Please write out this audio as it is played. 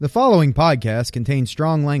The following podcast contains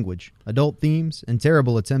strong language, adult themes, and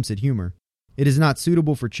terrible attempts at humor. It is not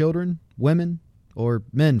suitable for children, women, or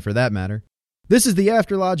men for that matter. This is the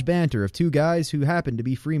After Lodge banter of two guys who happen to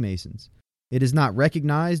be Freemasons. It is not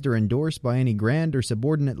recognized or endorsed by any grand or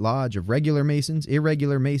subordinate lodge of regular Masons,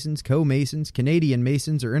 irregular Masons, co-Masons, Canadian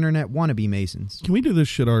Masons, or internet wannabe Masons. Can we do this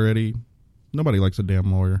shit already? Nobody likes a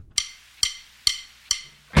damn lawyer.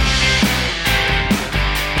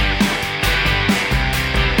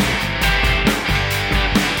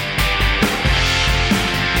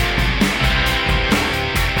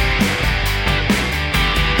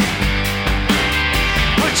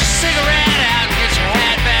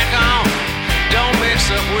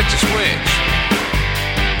 With the switch.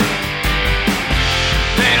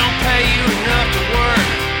 They don't pay you enough to work.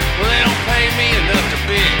 Well, they don't pay me enough to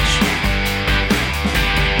bitch.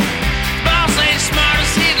 Boss ain't smart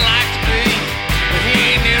as he'd like to be, but he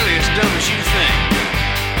ain't nearly as dumb as you think.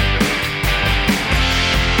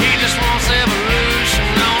 He just wants evolution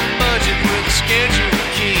on budget with a schedule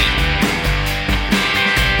key.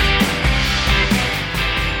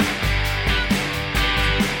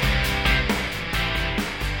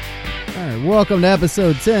 Welcome to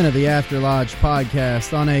episode 10 of the After Lodge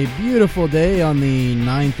podcast on a beautiful day on the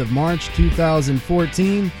 9th of March,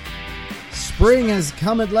 2014. Spring has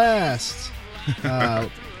come at last.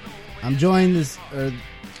 I'm joined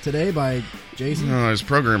today by Jason. Oh, his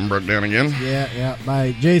program broke down again. Yeah,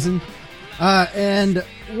 by Jason. And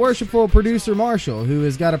worshipful producer Marshall, who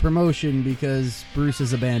has got a promotion because Bruce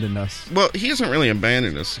has abandoned us. Well, he hasn't really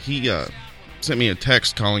abandoned us. He sent me a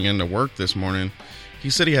text calling into work this morning. He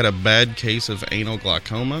said he had a bad case of anal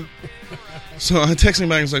glaucoma. So I texted him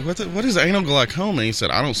back and was like, what is anal glaucoma? He said,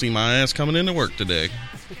 I don't see my ass coming into work today.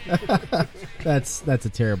 That's a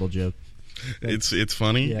terrible joke. It's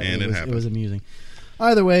funny, and it happened. It was amusing.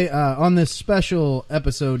 Either way, on this special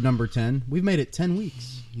episode number 10, we've made it 10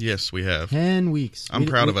 weeks. Yes, we have. 10 weeks. I'm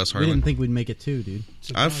proud of us, Harlan. We didn't think we'd make it 2, dude.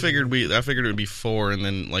 I figured it would be 4, and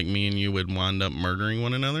then like me and you would wind up murdering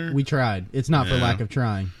one another. We tried. It's not for lack of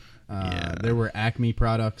trying. Yeah. There were Acme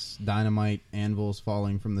products, dynamite, anvils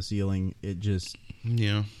falling from the ceiling. It just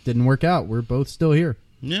didn't work out. We're both still here.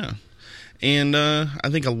 Yeah. And I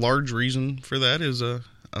think a large reason for that is a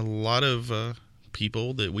lot of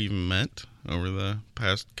people that we've met over the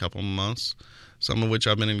past couple months, some of which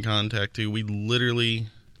I've been in contact to. We literally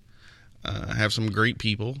have some great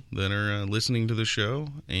people that are listening to the show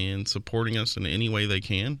and supporting us in any way they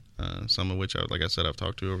can, some of which, like I said, I've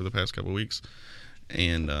talked to over the past couple of weeks.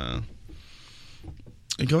 And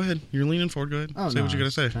go ahead. You're leaning forward. Go ahead. Say what you're going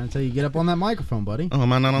to say. Trying to tell you, get up on that microphone, buddy. Oh,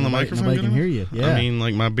 am I not on the microphone? Nobody can hear you. Yeah. I mean,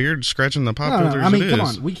 like my beard scratching the pop filter. I mean, come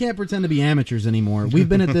on. We can't pretend to be amateurs anymore. We've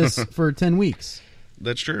been at this for 10 weeks.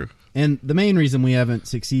 That's true. And the main reason we haven't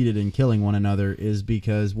succeeded in killing one another is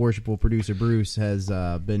because worshipful producer Bruce has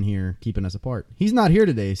been here keeping us apart. He's not here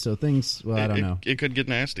today, so things, I don't know. It could get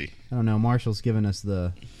nasty. I don't know. Marshall's given us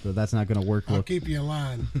the that's not going to work look. I'll keep you in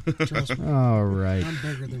line. Trust me. All right. I'm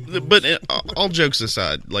bigger than Bruce. But all jokes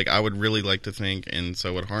aside, like I would really like to think, and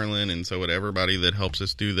so would Harlan, and so would everybody that helps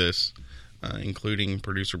us do this, including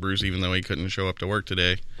producer Bruce, even though he couldn't show up to work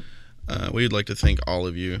today. We'd like to thank all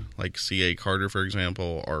of you, like C.A. Carter, for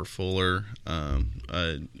example, R. Fuller,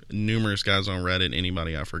 numerous guys on Reddit,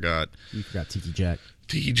 anybody I forgot. You forgot Tiki Jack.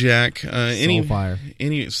 Soulfire,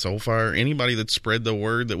 anybody that spread the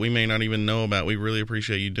word that we may not even know about. We really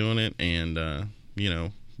appreciate you doing it, and,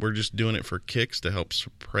 we're just doing it for kicks to help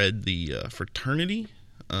spread the fraternity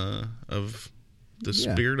of the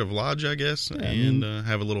spirit of Lodge, I guess, and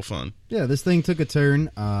have a little fun. Yeah, this thing took a turn.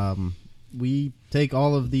 We take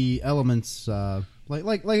all of the elements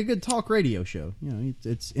like a good talk radio show. You know,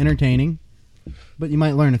 it's entertaining, but you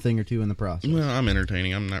might learn a thing or two in the process. Well, I'm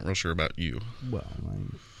entertaining. I'm not real sure about you. Well,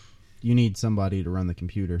 you need somebody to run the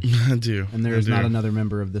computer. I do. And there is not another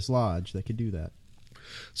member of this lodge that could do that.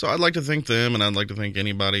 So I'd like to thank them, and I'd like to thank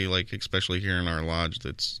anybody, like especially here in our lodge,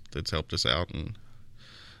 that's helped us out and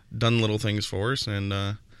done little things for us. And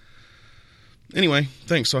anyway,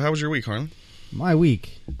 thanks. So how was your week, Harlan? My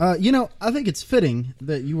week. I think it's fitting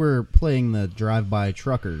that you were playing the Drive-By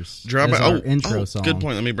Truckers as our intro song. Good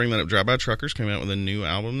point. Let me bring that up. Drive-By Truckers came out with a new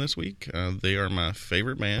album this week. They are my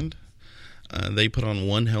favorite band. They put on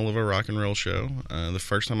one hell of a rock and roll show. The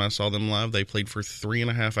first time I saw them live, they played for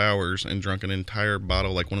 3.5 hours and drank an entire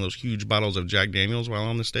bottle, like one of those huge bottles of Jack Daniels while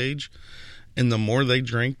on the stage. And the more they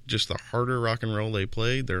drank, just the harder rock and roll they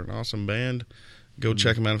played. They're an awesome band. Go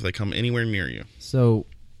check them out if they come anywhere near you. So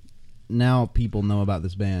now people know about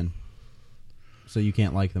this band, so you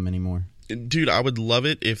can't like them anymore. Dude, I would love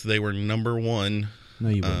it if they were number one No,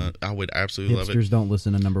 you wouldn't. I would absolutely love it. Hipsters don't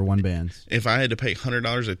listen to number one bands. If I had to pay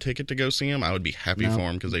 $100 a ticket to go see them, I would be happy for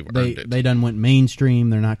them because they've earned it. They done went mainstream.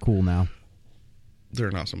 They're not cool now. They're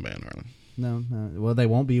an awesome band, Harlan. No. Well, they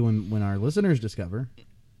won't be when our listeners discover.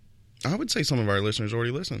 I would say some of our listeners already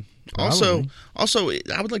listen. Probably. Also,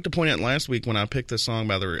 I would like to point out last week when I picked this song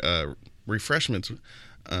by the Refreshments,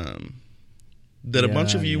 that a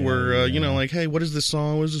bunch of you were, like, hey, what is this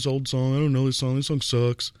song? What is this old song? I don't know this song. This song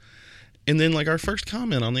sucks. And then, like, our first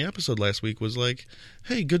comment on the episode last week was like,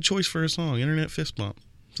 hey, good choice for a song, Internet Fist Bump.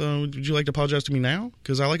 So, would you like to apologize to me now?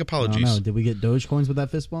 Because I like apologies. Oh, no. Did we get Dogecoins with that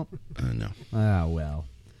fist bump? No. Ah, well.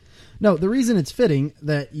 No, the reason it's fitting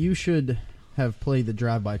that you should have played the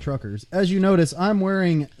Drive-By Truckers, as you notice, I'm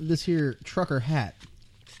wearing this here trucker hat.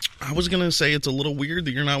 I was going to say it's a little weird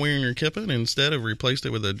that you're not wearing your kippa and instead have replaced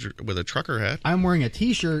it with a trucker hat. I'm wearing a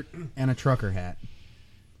T-shirt and a trucker hat.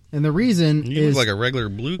 And the reason You is... look like a regular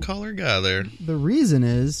blue-collar guy there. The reason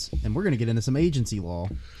is, and we're going to get into some agency law,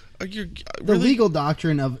 You're, the really? legal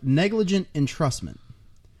doctrine of negligent entrustment.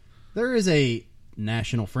 There is a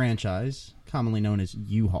national franchise, commonly known as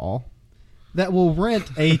U-Haul, that will rent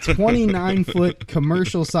a 29-foot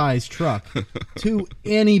commercial-sized truck to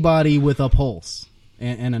anybody with a pulse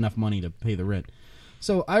and enough money to pay the rent.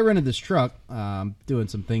 So I rented this truck, doing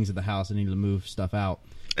some things at the house. I needed to move stuff out.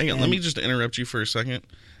 Hang on, let me just interrupt you for a second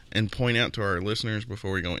and point out to our listeners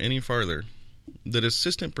before we go any farther that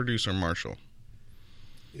assistant producer Marshall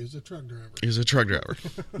Is a truck driver. is a truck driver.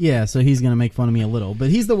 Yeah, so he's going to make fun of me a little. But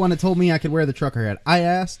he's the one that told me I could wear the trucker hat. I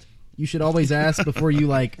asked. You should always ask before you,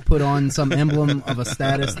 put on some emblem of a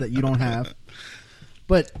status that you don't have.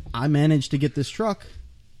 But I managed to get this truck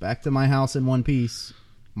back to my house in one piece.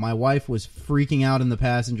 My wife was freaking out in the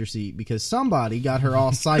passenger seat because somebody got her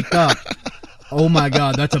all psyched up. Oh, my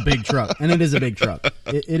God, that's a big truck. And it is a big truck.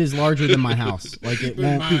 It is larger than my house. It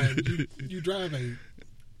won't... You drive a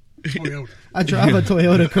Toyota. I drive a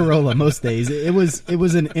Toyota Corolla most days. It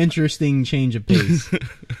was an interesting change of pace.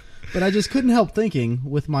 But I just couldn't help thinking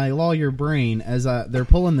with my lawyer brain as they're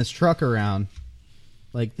pulling this truck around,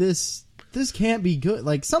 this can't be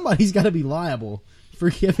good. Somebody's got to be liable for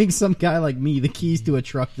giving some guy like me the keys to a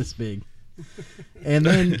truck this big. And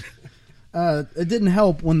then it didn't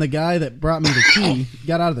help when the guy that brought me the key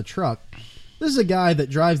got out of the truck. This is a guy that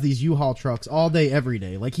drives these U-Haul trucks all day, every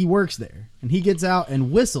day. He works there. And he gets out and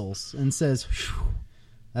whistles and says,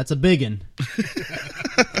 that's a biggin'.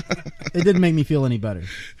 It didn't make me feel any better.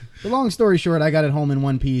 The long story short, I got it home in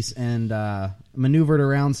one piece and maneuvered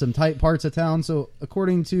around some tight parts of town. So,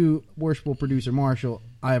 according to worshipful producer Marshall,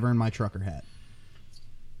 I have earned my trucker hat.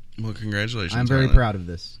 Well, congratulations. I'm very Harlan. proud of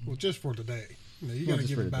this. Well, just for today. You got to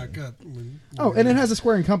give it back up. And it has a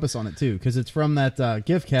square and compass on it, too, because it's from that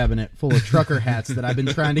gift cabinet full of trucker hats that I've been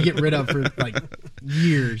trying to get rid of for,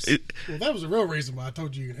 years. Well, that was the real reason why I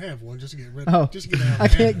told you can have one, just to get rid Oh, of just to get out I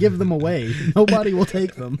of the can't habit. give them away. Nobody will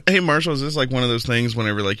take them. Hey, Marshall, is this one of those things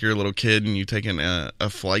whenever you're a little kid and you take a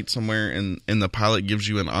flight somewhere and the pilot gives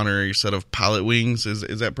you an honorary set of pilot wings? Is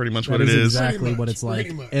that pretty much what That it is is? exactly Pretty much, what it's like.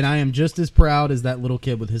 pretty much. And I am just as proud as that little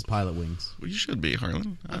kid with his pilot wings. Well, you should be,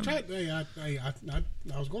 Harlan. I tried.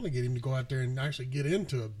 I was going to get him to go out there and actually get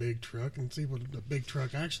into a big truck and see what a big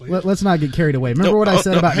truck actually is. Let's not get carried away. Remember No, what I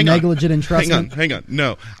said about hang on. negligent entrustment? Hang on.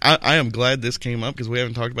 No, I am glad this came up because we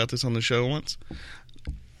haven't talked about this on the show once.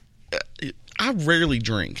 I rarely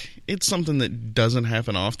drink. It's something that doesn't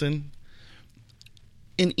happen often.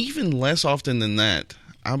 And even less often than that,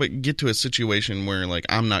 I would get to a situation where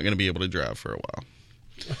I'm not going to be able to drive for a while.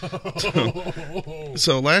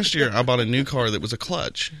 So last year I bought a new car that was a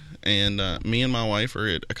clutch, and me and my wife are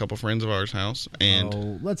at a couple friends of ours' house,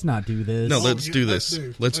 and Let's not do this. No, let's do this.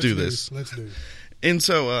 Let's do this. Let's do. And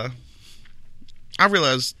so I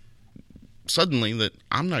realized suddenly that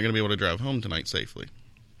I'm not going to be able to drive home tonight safely.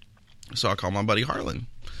 So I called my buddy Harlan.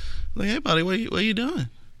 I'm like, hey, buddy, what are you doing?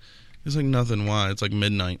 He's like, nothing. Why? It's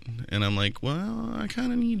midnight. And I'm like, well, I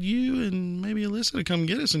kind of need you and maybe Alyssa to come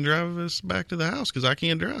get us and drive us back to the house because I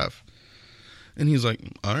can't drive. And he's like,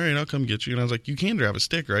 all right, I'll come get you. And I was like, you can drive a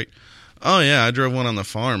stick, right? Oh, yeah, I drove one on the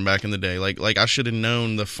farm back in the day. Like I should have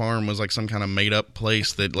known the farm was some kind of made-up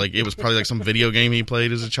place that, it was probably some video game he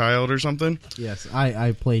played as a child or something. Yes,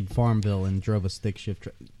 I played Farmville and drove a stick shift.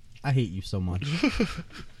 I hate you so much.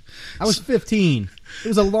 I was 15. It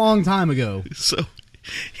was a long time ago. So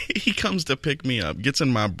he comes to pick me up, gets in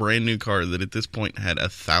my brand new car that at this point had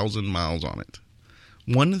 1,000 miles on it.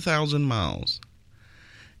 1,000 miles.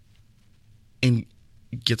 And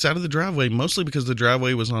gets out of the driveway, mostly because the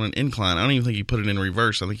driveway was on an incline. I don't even think he put it in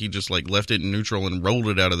reverse. I think he just left it in neutral and rolled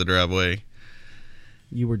it out of the driveway.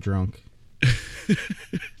 You were drunk.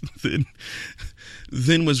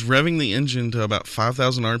 then was revving the engine to about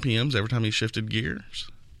 5,000 RPMs every time he shifted gears.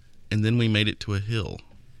 And then we made it to a hill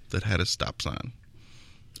that had a stop sign.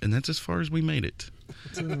 And that's as far as we made it.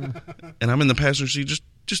 And I'm in the passenger seat,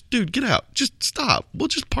 just dude, get out. Just stop. We'll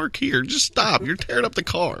just park here. Just stop. You're tearing up the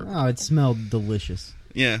car. Oh, it smelled delicious.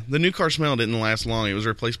 Yeah, the new car smell didn't last long. It was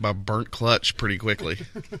replaced by burnt clutch pretty quickly.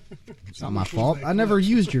 It's not my fault. I never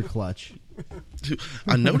used your clutch.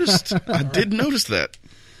 I noticed. I did notice that.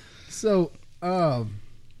 So, I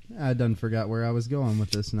done forgot where I was going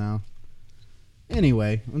with this now.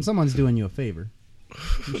 Anyway, when someone's doing you a favor,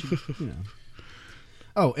 you should, you know.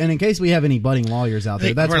 Oh, and in case we have any budding lawyers out there,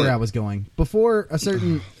 Hey, that's Harlan. where I was going. Before a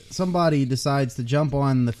certain somebody decides to jump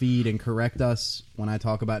on the feed and correct us when I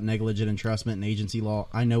talk about negligent entrustment and agency law,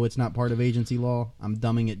 I know it's not part of agency law. I'm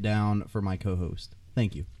dumbing it down for my co-host.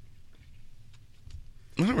 Thank you.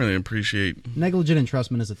 I don't really appreciate. Negligent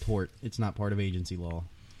entrustment is a tort. It's not part of agency law.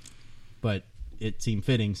 But it seemed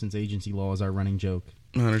fitting since agency law is our running joke.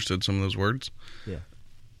 I understood some of those words. Yeah.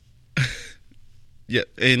 Yeah,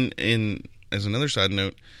 and as another side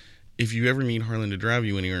note, if you ever need Harlan to drive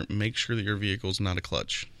you anywhere, make sure that your vehicle's not a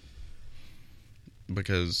clutch.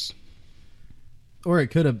 Because... Or it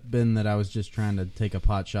could have been that I was just trying to take a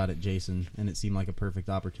pot shot at Jason, and it seemed like a perfect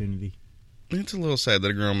opportunity. it's a little sad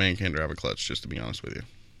that a grown man can't drive a clutch, just to be honest with you.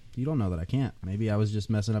 You don't know that I can't. Maybe I was just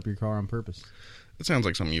messing up your car on purpose. It sounds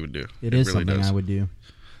like something you would do. It is really something does. I would do.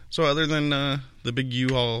 So other than the big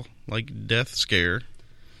U-Haul, like, death scare...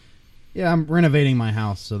 Yeah, I'm renovating my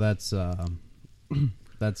house, so that's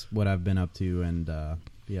that's what I've been up to, and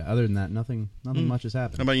yeah, other than that, nothing much has How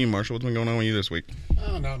happened. about you, Marshall? What's been going on with you this week?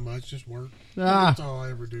 Oh, not much, just work. Ah. That's all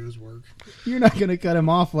I ever do is work. You're not going to cut him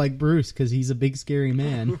off like Bruce because he's a big scary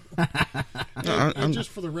man. And just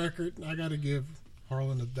for the record, I got to give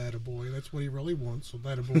Harlan a data boy. That's what he really wants. So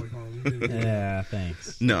data boy, Harlan. Yeah,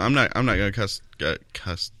 thanks. No, I'm not going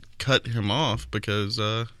to cut him off because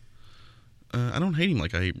I don't hate him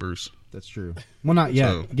like I hate Bruce. That's true. Well, not yet.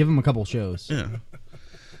 So- Give him a couple shows. Yeah.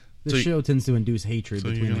 This So you- show tends to induce hatred So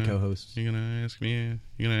between the co-hosts. You're gonna ask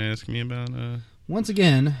me about Once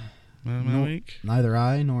again, my no- week? neither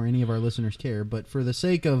I nor any of our listeners care, but for the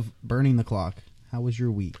sake of burning the clock, how was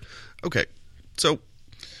your week? Okay, so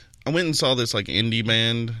I went and saw this like indie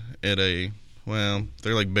band at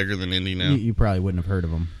they're like bigger than indie now. You probably wouldn't have heard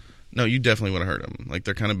of them. No, you definitely would have heard them. Like,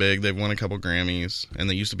 they're kind of big. They've won a couple Grammys, and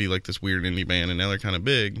they used to be like this weird indie band, and now they're kind of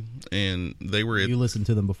big. And they were at... You listened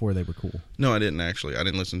to them before they were cool. No, I didn't actually. I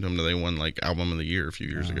didn't listen to them until they won like Album of the Year a few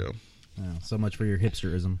years ago. Oh, so much for your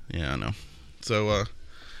hipsterism. Yeah, I know. So,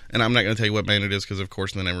 and I'm not going to tell you what band it is because, of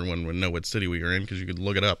course, then everyone would know what city we are in because you could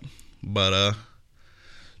look it up. But,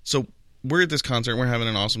 so we're at this concert. We're having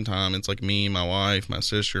an awesome time. It's like me, my wife, my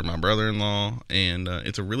sister, my brother-in-law, and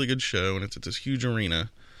it's a really good show, and it's at this huge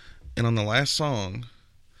arena. And on the last song,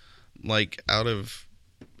 like, out of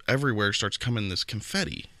everywhere starts coming this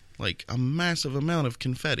confetti. Like, a massive amount of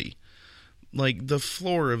confetti. Like, the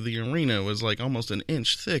floor of the arena was, like, almost an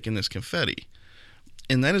inch thick in this confetti.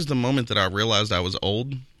 And that is the moment that I realized I was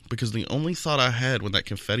old. Because the only thought I had when that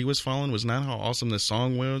confetti was falling was not how awesome this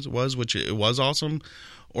song was which it was awesome,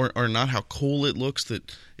 or not how cool it looks that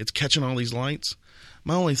it's catching all these lights.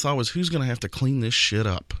 My only thought was, who's going to have to clean this shit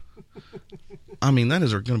up? I mean, that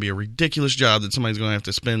is going to be a ridiculous job that somebody's going to have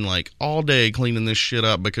to spend, like, all day cleaning this shit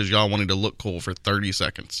up because y'all wanted to look cool for 30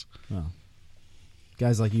 seconds. Oh.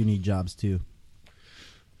 Guys like you need jobs, too.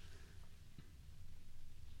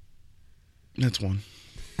 That's one.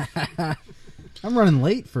 I'm running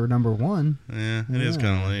late for number one. Yeah, it is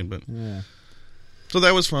kind of late, but... Yeah. So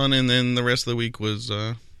that was fun, and then the rest of the week was,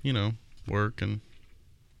 work and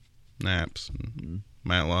naps and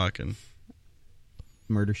Matlock and...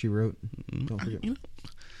 Murder, She Wrote. Don't forget.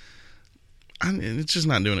 It's just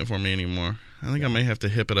not doing it for me anymore. I think I may have to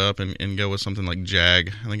hip it up and go with something like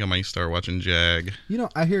Jag. I think I might start watching Jag. You know,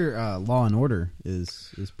 I hear Law and Order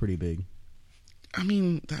is pretty big. I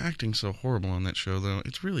mean, the acting's so horrible on that show, though.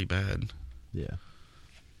 It's really bad. Yeah.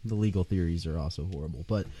 The legal theories are also horrible.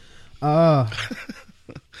 But,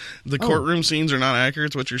 The courtroom scenes are not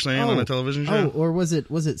accurate, is what you're saying, on a television show? or was it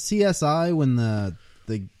CSI when the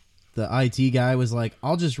IT guy was like,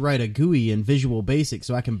 I'll just write a GUI in Visual Basic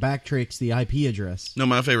so I can backtrace the IP address. No,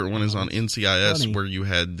 my favorite one is on NCIS, Funny. where you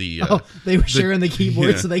had the... They were sharing the keyboard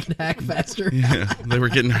yeah. so they could hack faster. yeah, they were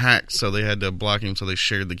getting hacked, so they had to block him, so they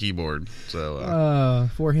shared the keyboard. So,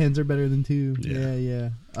 4 hands are better than 2. Yeah.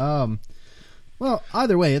 Yeah. Well,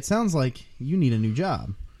 either way, it sounds like you need a new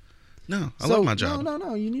job. no, I love my job.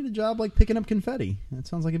 No. You need a job like picking up confetti. That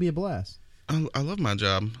sounds like it'd be a blast. I love my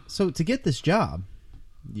job. So to get this job,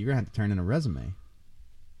 you're going to have to turn in a resume.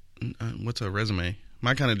 What's a resume?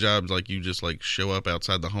 My kind of job's like you just like show up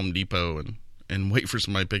outside the Home Depot and wait for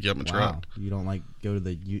somebody to pick you up in a Wow. truck. You don't like go to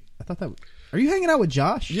the. I thought that. Are you hanging out with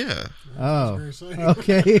Josh? Yeah. Oh. That's very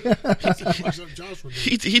Okay. Sounds like something Josh would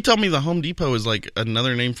do. He told me the Home Depot is like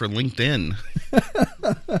another name for LinkedIn.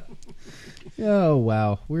 Oh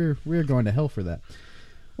wow, we're going to hell for that.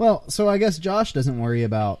 Well, so I guess Josh doesn't worry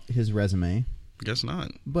about his resume. Guess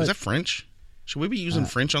not. But- is that French? Should we be using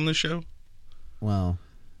French on this show? Well,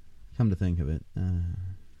 come to think of it,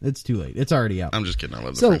 it's too late. It's already out. I'm just kidding. I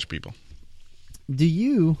love the So- French people. Do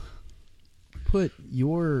you put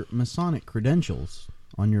your Masonic credentials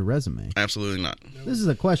on your resume? Absolutely not. This is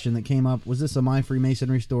a question that came up. Was this a My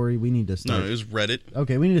Freemasonry story? We need to No, start. it was Reddit.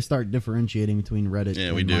 Okay, we need to start differentiating between Reddit Yeah,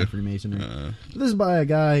 and we do. My Freemasonry. This is by a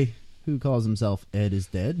guy who calls himself Ed is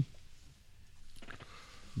Dead,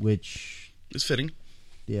 which, It's fitting.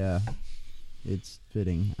 yeah, it's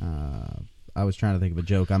fitting. I was trying to think of a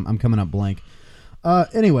joke. I'm coming up blank.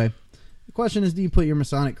 Anyway, the question is, do you put your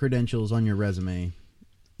Masonic credentials on your resume?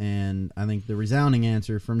 And I think the resounding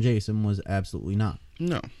answer from Jason was absolutely not.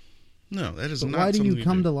 No, that is But not. why do something you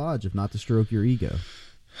come do. to Lodge if not to stroke your ego?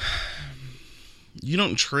 You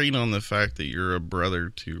don't trade on the fact that you're a brother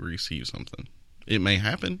to receive something. It may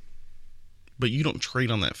happen, but you don't trade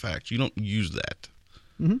on that fact. You don't use that.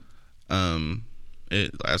 Mhm.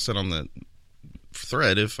 I said on the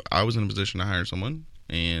thread, if I was in a position to hire someone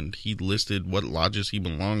and he listed what lodges he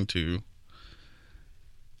belonged to,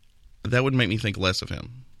 that would make me think less of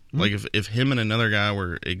him. Like if him and another guy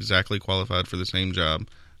were exactly qualified for the same job,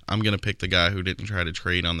 I'm going to pick the guy who didn't try to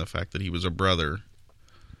trade on the fact that he was a brother.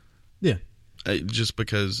 Yeah. Just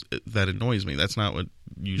because that annoys me. That's not what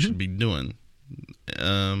you should be doing.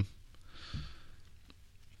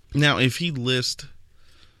 Now, if he lists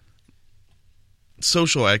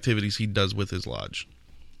social activities he does with his lodge,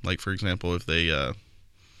 like, for example, if they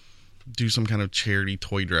do some kind of charity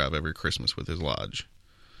toy drive every Christmas with his lodge,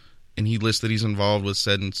 and he lists that he's involved with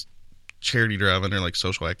said charity drive under, like,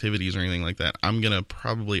 social activities or anything like that, I'm going to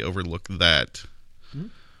probably overlook that.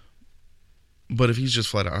 But if he's just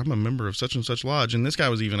flat out, I'm a member of such and such lodge, and this guy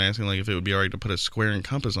was even asking like if it would be all right to put a square and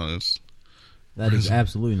compass on his. That is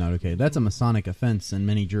absolutely not okay. That's a Masonic offense in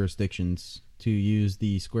many jurisdictions to use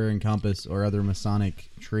the square and compass or other Masonic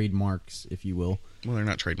trademarks, if you will, Well, they're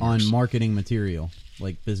not trademarks. on marketing material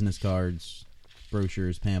like business cards,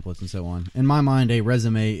 brochures, pamphlets, and so on. In my mind, a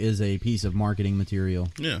resume is a piece of marketing material.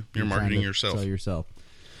 Yeah, you're trying marketing to yourself. Sell yourself.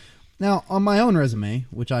 Now, on my own resume,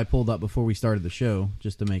 which I pulled up before we started the show,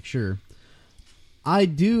 just to make sure, I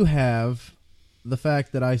do have the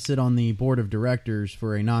fact that I sit on the board of directors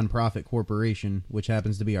for a nonprofit corporation, which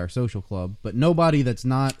happens to be our social club, but nobody that's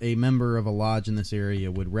not a member of a lodge in this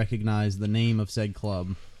area would recognize the name of said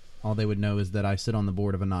club. All they would know is that I sit on the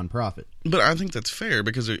board of a nonprofit. But I think that's fair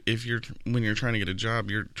because if when you're trying to get a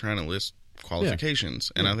job, you're trying to list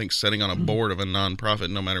qualifications, and I think setting on a board of a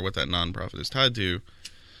nonprofit, no matter what that nonprofit is tied to,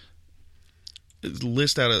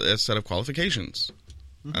 list out a set of qualifications.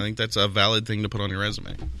 I think that's a valid thing to put on your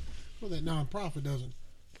resume. Well, that nonprofit doesn't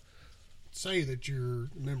say that you're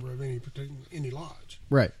a member of any lodge.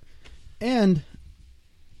 Right. And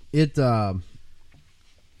it does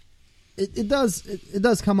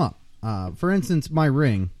come up. For instance, my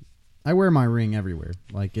ring. I wear my ring everywhere.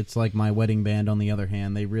 Like, it's like my wedding band. On the other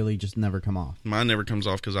hand, they really just never come off. Mine never comes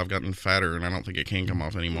off because I've gotten fatter, and I don't think it can come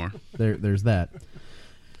off anymore. There's that.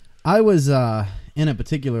 I was in a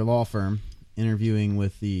particular law firm interviewing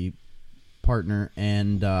with the partner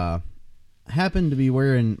and happened to be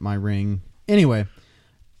wearing my ring. Anyway,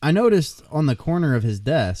 I noticed on the corner of his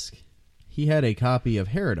desk he had a copy of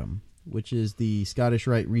Heredom, which is the Scottish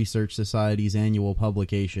Rite Research Society's annual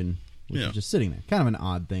publication, which is just sitting there. Kind of an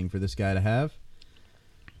odd thing for this guy to have.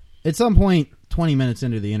 At some point, 20 minutes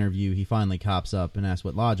into the interview, he finally cops up and asks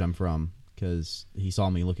what lodge I'm from, because he saw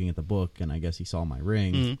me looking at the book, and I guess he saw my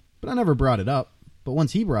ring. But I never brought it up. But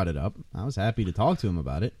once he brought it up, I was happy to talk to him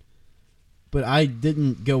about it. But I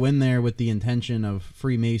didn't go in there with the intention of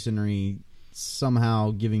Freemasonry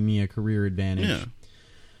somehow giving me a career advantage. Yeah.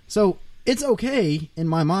 So it's okay, in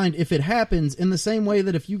my mind, if it happens in the same way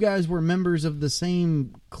that if you guys were members of the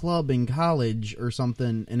same club in college or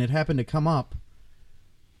something and it happened to come up,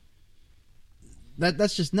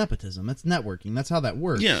 that's just nepotism. That's networking. That's how that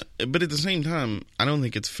works. Yeah, but at the same time, I don't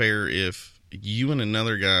think it's fair if you and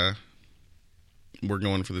another guy were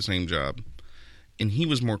going for the same job, and he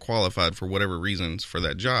was more qualified for whatever reasons for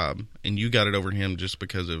that job, and you got it over him just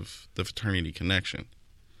because of the fraternity connection.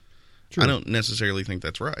 True. I don't necessarily think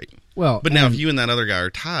that's right. Well, But now if you and that other guy are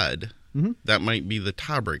tied, that might be the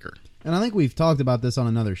tiebreaker. And I think we've talked about this on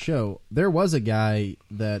another show. There was a guy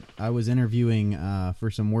that I was interviewing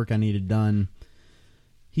for some work I needed done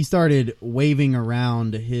he started waving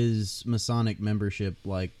around his Masonic membership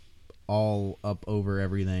like all up over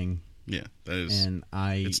everything. Yeah, that is. And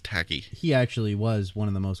it's tacky. He actually was one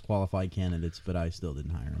of the most qualified candidates, but I still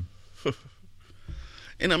didn't hire him.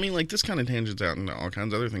 And I mean, like, this kind of tangents out into all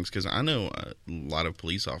kinds of other things, because I know a lot of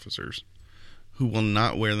police officers who will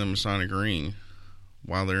not wear the Masonic ring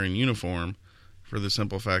while they're in uniform for the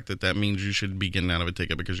simple fact that means you should be getting out of a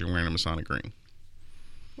ticket because you're wearing a Masonic ring.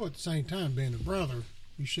 Well, at the same time, being a brother,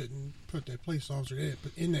 you shouldn't put that police officer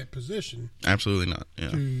in that position. Absolutely not. Yeah.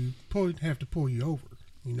 To have to pull you over,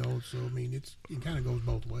 you know. So I mean, it kind of goes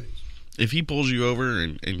both ways. If he pulls you over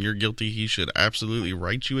and you're guilty, he should absolutely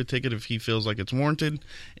write you a ticket if he feels like it's warranted,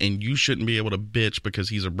 and you shouldn't be able to bitch because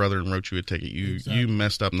he's a brother and wrote you a ticket. You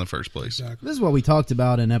messed up in the first place. Exactly. This is what we talked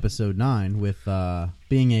about in episode 9 with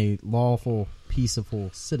being a lawful, peaceful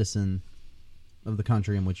citizen of the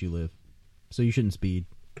country in which you live. So you shouldn't speed.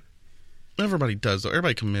 Everybody does, though.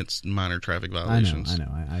 Everybody commits minor traffic violations.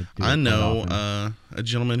 I know. A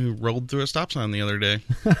gentleman who rolled through a stop sign the other day.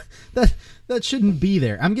 That shouldn't be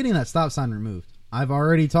there. I'm getting that stop sign removed. I've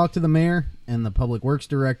already talked to the mayor and the public works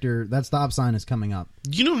director. That stop sign is coming up.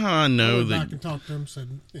 You know how I know I went that? back and talked to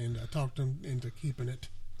him, talked them into keeping it.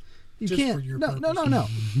 You just can't. for your No. purpose.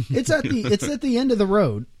 It's at the end of the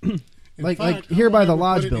road. In fact, here by the I would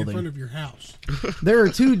lodge put it building. in front of your house. There are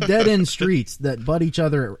two dead-end streets that butt each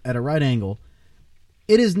other at a right angle.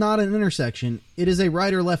 It is not an intersection. It is a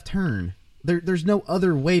right or left turn. There's no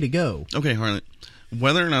other way to go. Okay, Harlan.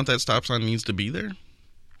 Whether or not that stop sign needs to be there,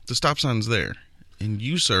 the stop sign's there. And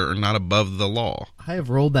you, sir, are not above the law. I have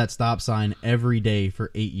rolled that stop sign every day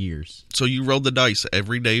for 8 years. So you rolled the dice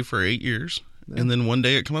every day for 8 years, and then one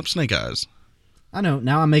day it come up snake eyes. I know.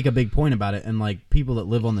 Now I make a big point about it, and like people that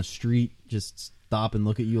live on the street just stop and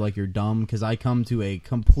look at you like you're dumb because I come to a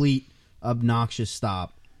complete obnoxious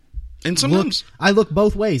stop. And sometimes I look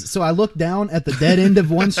both ways. So I look down at the dead end of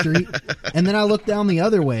one street, and then I look down the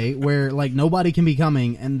other way where like nobody can be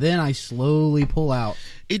coming, and then I slowly pull out.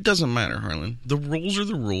 it doesn't matter, Harlan. The rules are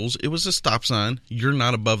the rules. It was a stop sign. You're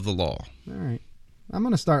not above the law. All right. I'm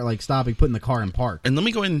gonna start like stopping, putting the car in park, And let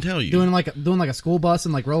me go ahead and tell you, doing like a school bus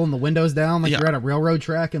and like rolling the windows down like Yeah. you're at a railroad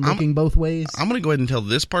track and looking both ways. I'm going to go ahead and tell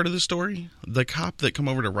this part of the story. The cop that come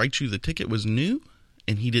over to write you the ticket was new,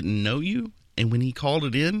 and he didn't know you. And when he called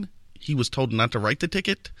it in, he was told not to write the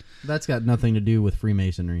ticket. That's got nothing to do with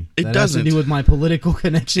Freemasonry. It that doesn't. has to do with my political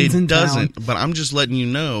connections in It doesn't. town. But I'm just letting you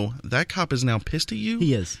know that cop is now pissed at you.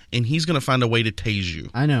 He is. And he's going to find a way to tase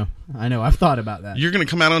you. I know. I've thought about that. You're going to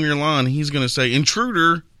come out on your lawn, and he's going to say,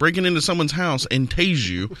 "Intruder, breaking into someone's house," and tase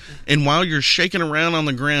you. And while you're shaking around on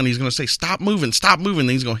the ground, he's going to say, "Stop moving, stop moving."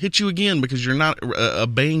 Then he's going to hit you again because you're not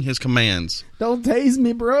obeying his commands. Don't tase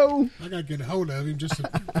me, bro. I got to get a hold of him just to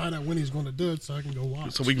find out when he's going to do it so I can go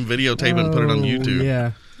watch. So we can videotape it and put it on YouTube.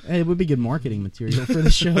 Yeah. Hey, it would be good marketing material for the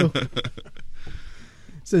show.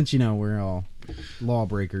 Since, we're all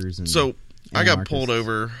lawbreakers. And So I got anarchists. pulled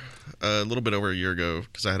over a little bit over a year ago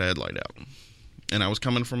because I had a headlight out. And I was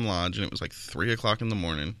coming from Lodge, and it was like 3 o'clock in the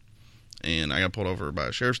morning. And I got pulled over by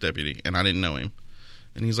a sheriff's deputy, and I didn't know him.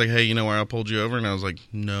 And he's like, "Hey, you know why I pulled you over?" And I was like,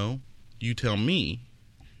 "No, you tell me."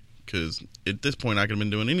 Because at this point, I could have been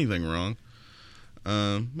doing anything wrong. But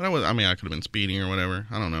I could have been speeding or whatever.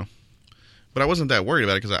 I don't know. But I wasn't that worried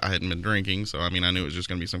about it because I hadn't been drinking. So, I knew it was just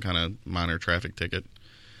going to be some kind of minor traffic ticket.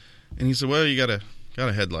 And he said, "Well, you got a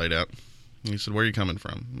headlight out." And he said, "Where are you coming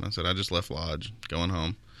from?" And I said, "I just left Lodge, going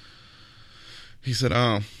home." He said,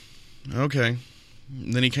 "Oh, okay."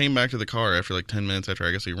 And then he came back to the car after like 10 minutes after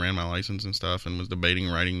I guess he ran my license and stuff and was debating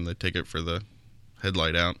writing the ticket for the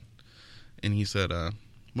headlight out. And he said,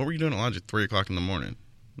 "What were you doing at Lodge at 3 o'clock in the morning?"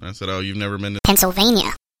 And I said, "Oh, you've never been to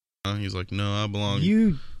Pennsylvania." He's like, "No, I belong."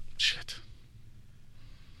 Shit.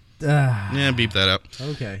 Yeah, beep that out.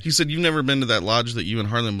 Okay. He said, "You've never been to that lodge that you and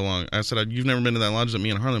Harlan belong." I said, "You've never been to that lodge that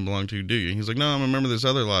me and Harlan belong to, do you?" He's like, "No, I remember this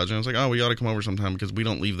other lodge." And I was like, "Oh, we ought to come over sometime because we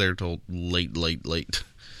don't leave there till late.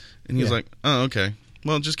 And he's Yeah. like, "Oh, okay.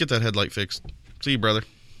 Well, just get that headlight fixed. See you, brother."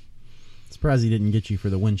 Surprised he didn't get you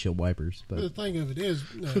for the windshield wipers. But the But thing of it is,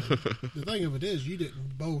 you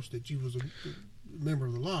didn't boast that you was a member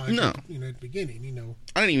of the lodge. No. At the beginning.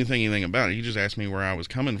 I didn't even think anything about it. He just asked me where I was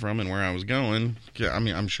coming from and where I was going. Yeah,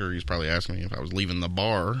 I'm sure he's probably asking me if I was leaving the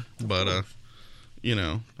bar. But,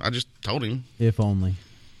 I just told him. if only.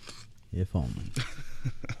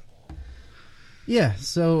 Yeah,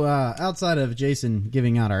 so outside of Jason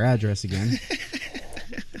giving out our address again,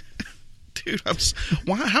 Dude,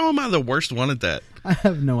 how am I the worst one at that? I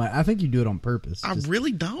have no idea. I think you do it on purpose. I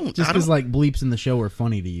really don't. Just I because don't. bleeps in the show are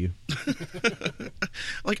funny to you.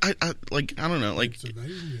 like I don't know, like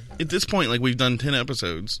Pennsylvania. at this point, like we've done 10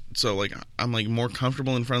 episodes, so like I'm like more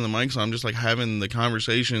comfortable in front of the mic, so I'm just like having the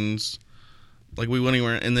conversations like we went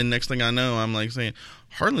anywhere, and then next thing I know, I'm like saying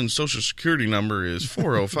Harlan's social security number is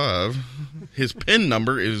 405. His PIN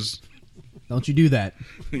number is. Don't you do that.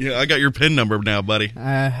 Yeah, I got your PIN number now, buddy.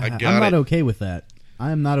 I'm got not it. okay with that.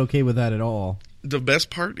 I am not okay with that at all. The best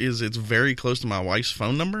part is it's very close to my wife's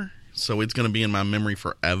phone number, so it's going to be in my memory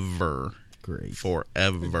forever. Great.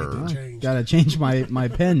 Forever. Changed. Gotta change my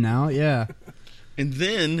pen now. Yeah. And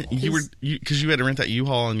then because you had to rent that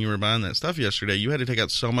U-Haul and you were buying that stuff yesterday, you had to take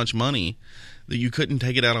out so much money that you couldn't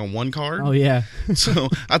take it out on one card. Oh yeah. So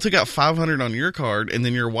I took out $500 on your card, and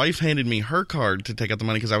then your wife handed me her card to take out the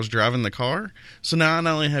money because I was driving the car. So now I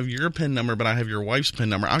not only have your PIN number, but I have your wife's PIN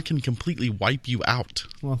number. I can completely wipe you out.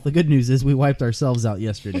 Well, the good news is we wiped ourselves out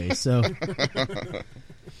yesterday. So.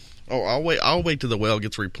 Oh, I'll wait till the well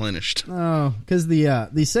gets replenished. Oh, because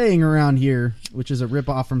the saying around here, which is a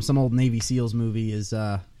ripoff from some old Navy SEALs movie, is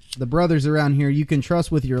the brothers around here you can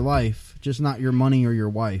trust with your life, just not your money or your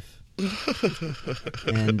wife.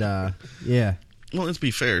 And yeah. Well, let's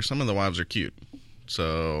be fair. Some of the wives are cute,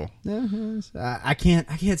 so I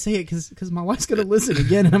can't say it because my wife's gonna listen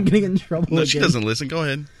again, and I'm gonna get in trouble. no, again. she doesn't listen. Go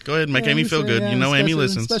ahead, make Amy feel good. You know, Amy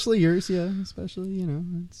listens. especially yours. Yeah, especially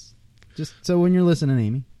it's just so when you're listening,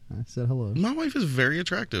 Amy. I said hello. My wife is very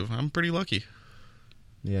attractive. I'm pretty lucky.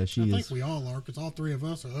 Yeah, she I is. think we all are, because all three of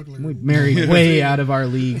us are ugly. We married way out of our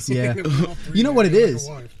leagues. Yeah. You know what it is?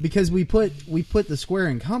 Like a wife. Because we put the square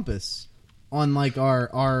and compass on like our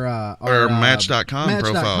Match.com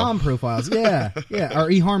profile. profiles. Yeah, yeah, our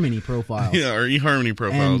eHarmony profiles. Yeah, our eHarmony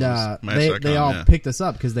profiles. And is they Match.com, all yeah. picked us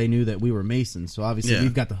up because they knew that we were Masons. So obviously Yeah.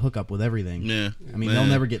 we've got the hookup with everything. Yeah. I mean, they'll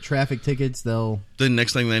never get traffic tickets. They'll. Then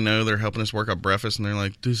next thing they know, they're helping us work up breakfast, and they're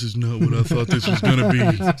like, "This is not what I thought this was gonna be.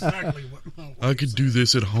 Exactly what my wife I could said. do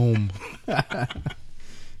this at home.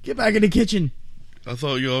 Get back in the kitchen. I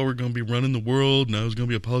thought y'all were gonna be running the world, and I was gonna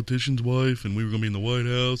be a politician's wife, and we were gonna be in the White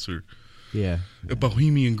House or Yeah. at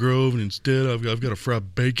Bohemian Grove, and instead I've got to fry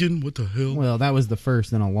bacon. What the hell? Well, that was the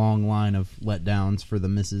first in a long line of letdowns for the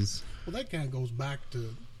misses. Well, that kind of goes back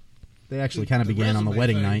to They actually kind of began on the resume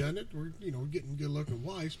wedding thing, night. doesn't it? We're getting good looking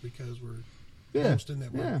wives because we're Yeah, boasting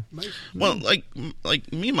that we're yeah. Mason. Well, like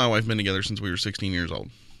me and my wife been together since we were 16 years old,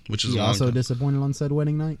 which is You a long also time. disappointed on said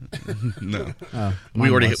wedding night? No, Oh, we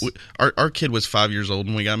mine already was. our kid was 5 years old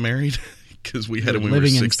when we got married because we had You're him when we were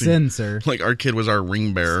living 16. in sin, sir. Like our kid was our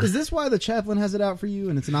ring bearer. Is this why the chaplain has it out for you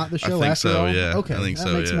and it's not the show think after so, all? yeah. Okay, I think that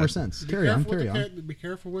so, makes yeah. more sense. Be Carry on, careful carry with on. Be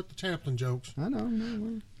careful with the chaplain jokes. I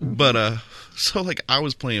know. But so like I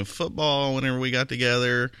was playing football whenever we got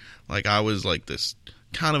together. Like I was like this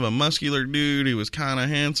kind of a muscular dude who was kind of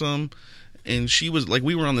handsome, and she was like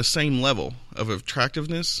we were on the same level of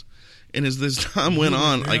attractiveness. And as this time went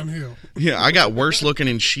on, like Downhill. yeah, I got worse looking,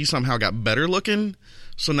 and she somehow got better looking.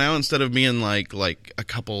 So now instead of being like a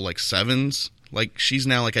couple like 7s, like she's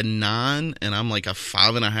now like a 9, and I'm like a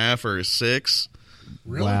 5.5 or a 6.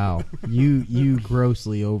 Really? Wow, you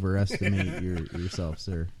grossly overestimate yourself,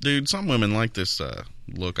 sir. Dude, some women like this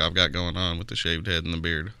look I've got going on with the shaved head and the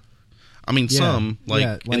beard. I mean, Yeah, some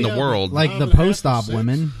in the yeah, world. Like the 5.5 or post-op 6.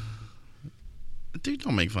 women. Dude,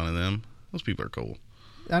 don't make fun of them. Those people are cool.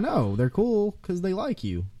 I know they're cool because they like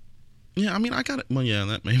you. Yeah, I mean, I got it. Well, yeah,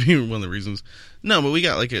 that may be one of the reasons. No, but we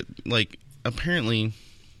got apparently.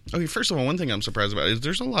 Okay, first of all, one thing I'm surprised about is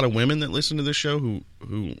there's a lot of women that listen to this show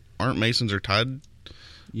who aren't Masons or tied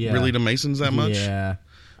Yeah, really to Masons that much. Yeah.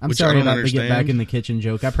 I'm Which I sorry don't about the get back understand. in the kitchen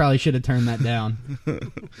joke. I probably should have turned that down.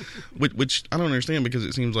 Which I don't understand because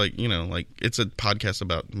it seems like, like it's a podcast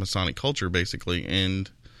about Masonic culture basically, and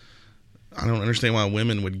I don't understand why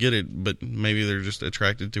women would get it, but maybe they're just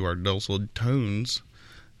attracted to our dulcet tones.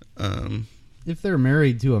 If they're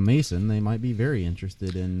married to a Mason, they might be very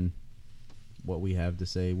interested in what we have to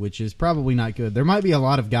say, which is probably not good. There might be a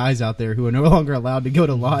lot of guys out there who are no longer allowed to go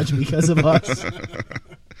to lodge because of us.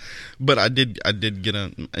 But I did get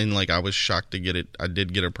and like I was shocked to get it. I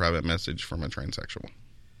did get a private message from a transsexual.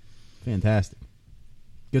 Fantastic.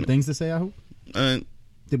 Good things to say, I hope. Uh,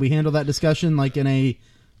 Did we handle that discussion like in a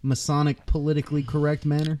Masonic politically correct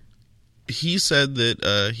manner? he said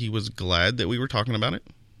that he was glad that we were talking about it,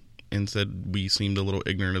 and said we seemed a little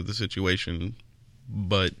ignorant of the situation.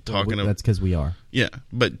 But That's because we are. Yeah,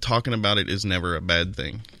 but talking about it is never a bad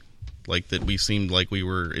thing. Like that we seemed like we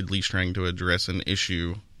were at least trying to address an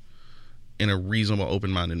issue in a reasonable,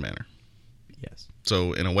 open-minded manner. Yes.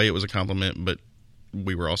 So in a way it was a compliment, but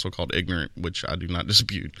we were also called ignorant, which I do not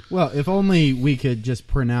dispute. Well, if only we could just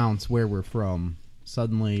pronounce where we're from,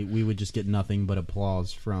 suddenly we would just get nothing but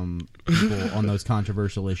applause from people on those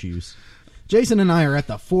controversial issues. Jason and I are at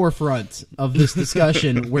the forefront of this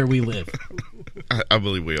discussion where we live. I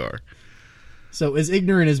believe we are. So, as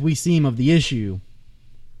ignorant as we seem of the issue,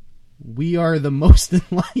 we are the most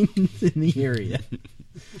enlightened in the area.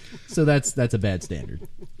 So that's a bad standard.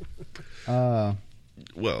 Well,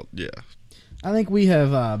 yeah. I think we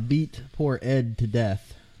have beat poor Ed to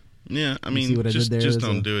death. Yeah, I see mean, what I just did there?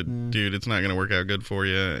 don't do it, dude. It's not going to work out good for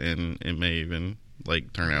you, and it may even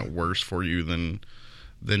like turn out worse for you than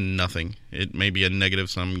nothing. It may be a negative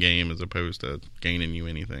sum game as opposed to gaining you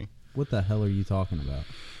anything. What the hell are you talking about?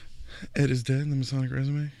 Ed is dead. The Masonic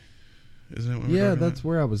Resume. Isn't that what we're Yeah, talking that's about?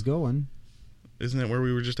 where I was going. Isn't that where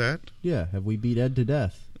we were just at? Yeah, have we beat Ed to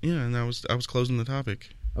death? Yeah, and I was closing the topic.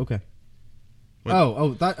 Okay. What?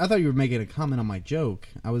 I thought you were making a comment on my joke.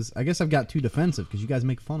 I guess I've got too defensive because you guys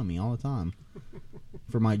make fun of me all the time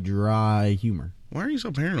for my dry humor. Why are you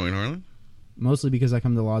so paranoid, Harlan? Mostly because I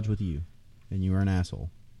come to lodge with you, and you are an asshole.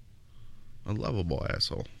 A lovable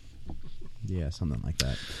asshole. Yeah, something like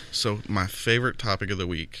that. So, my favorite topic of the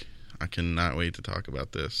week. I cannot wait to talk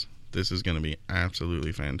about this. This is going to be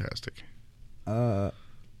absolutely fantastic. Oh,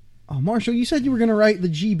 Marshall, you said you were going to write the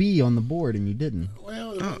GB on the board, and you didn't.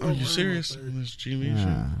 Well, Are you serious? This GB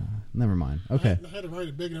shit? Never mind. Okay. I had to write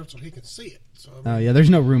it big enough so he could see it. So Oh, yeah, there's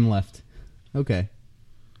no room left. Okay.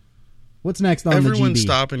 What's next on Everyone the GB?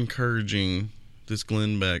 stop encouraging this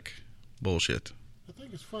Glenn Beck bullshit. I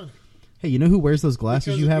think it's funny. Hey, you know who wears those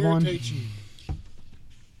glasses Because you it have on? irritates you.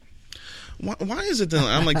 Why is it that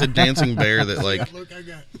I'm like the dancing bear that like... Look, I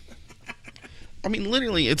got. I mean,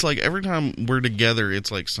 literally, it's like every time we're together,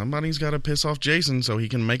 it's like somebody's got to piss off Jason so he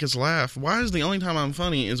can make us laugh. Why is the only time I'm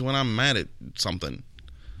funny is when I'm mad at something?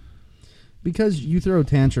 Because you throw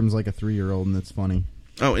tantrums like a 3-year-old, and it's funny.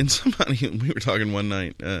 Oh, and somebody, we were talking one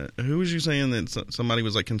night, who was you saying that somebody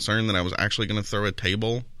was like concerned that I was actually going to throw a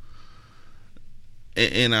table?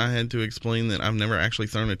 And I had to explain that I've never actually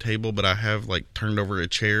thrown a table, but I have like turned over a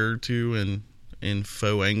chair or two in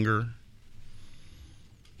faux anger.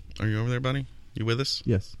 Are you over there, buddy? You with us?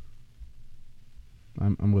 Yes.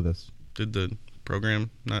 I'm with us. Did the program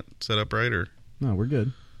not set up right, or No, we're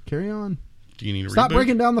good. Carry on. do you need a Stop reboot?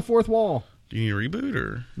 breaking down the fourth wall. Do you need a reboot,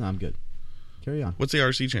 or No, I'm good. Carry on. what's the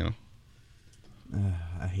RC channel?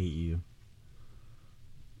 I hate you.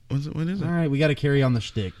 What is it? All right, we got to carry on the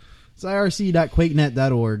shtick. It's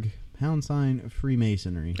irc.quakenet.org, #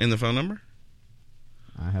 Freemasonry. And the phone number?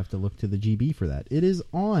 I have to look to the GB for that. It is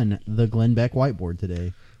on the Glenn Beck whiteboard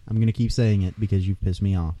today. I'm going to keep saying it because you pissed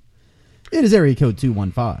me off. It is area code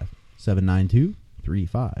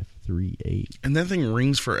 215-792-3538. And that thing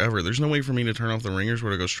rings forever. There's no way for me to turn off the ringers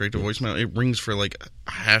where it goes straight to voicemail. It rings for like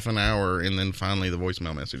half an hour, and then finally the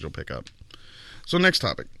voicemail message will pick up. So next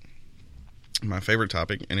topic. My favorite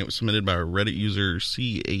topic, and it was submitted by a Reddit user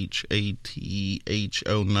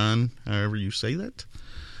CHATH09, however you say that.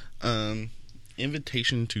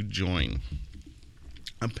 Invitation to join.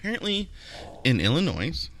 Apparently, in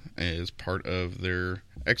Illinois, as part of their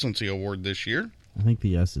Excellency Award this year. I think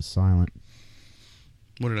the S is silent.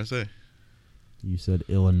 What did I say? You said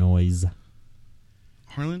Illinois.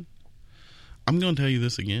 Harlan, I'm going to tell you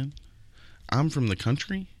this again. I'm from the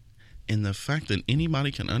country, and the fact that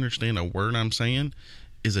anybody can understand a word I'm saying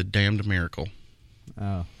is a damned miracle.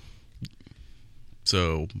 Oh.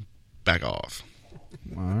 So, back off.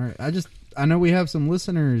 All right. I know we have some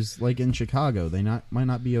listeners like in Chicago. They might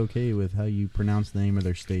not be okay with how you pronounce the name of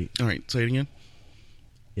their state. All right, say it again.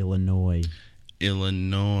 Illinois.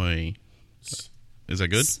 Illinois. Is that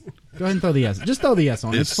good? Go ahead and throw the S. Just throw the S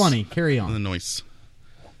on. It's funny. Carry on. Illinois.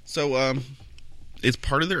 So, it's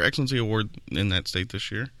part of their Excellency Award in that state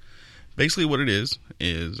this year. Basically what it is,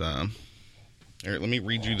 all right, let me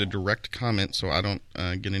read you the direct comment so I don't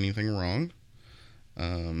get anything wrong.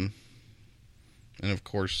 And of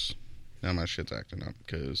course, now my shit's acting up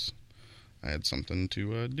because I had something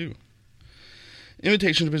to do.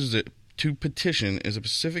 Invitation to petition is a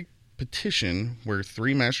specific petition where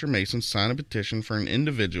 3 Master Masons sign a petition for an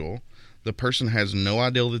individual. The person has no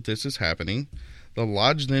idea that this is happening. The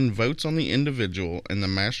lodge then votes on the individual, and the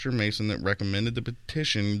Master Mason that recommended the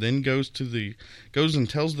petition then goes and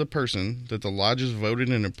tells the person that the lodge has voted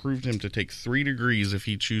and approved him to take 3 degrees if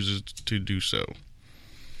he chooses to do so.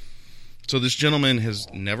 So this gentleman has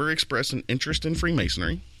never expressed an interest in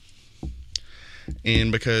Freemasonry,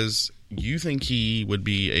 and because you think he would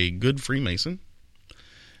be a good Freemason,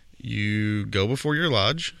 you go before your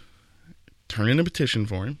lodge, turn in a petition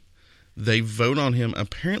for him, they vote on him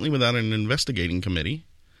apparently without an investigating committee,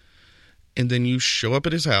 and then you show up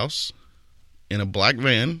at his house in a black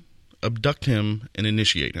van, abduct him, and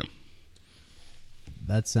initiate him.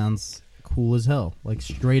 That sounds cool as hell. Like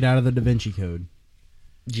straight out of the Da Vinci Code.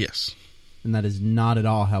 Yes. and that is not at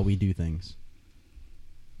all how we do things.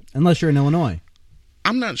 Unless you're in Illinois.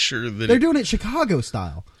 I'm not sure that They're doing it Chicago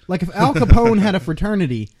style. Like if Al Capone had a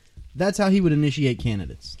fraternity, that's how he would initiate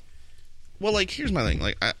candidates. Well, like, here's my thing.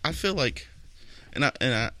 Like, I feel like, and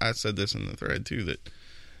I said this in the thread too, that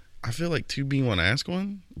I feel like 2B1 Ask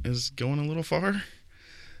One is going a little far.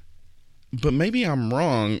 But maybe I'm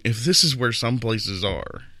wrong if this is where some places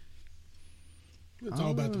are. It's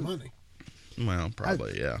all about the money. Well,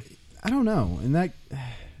 probably, yeah. I don't know, and that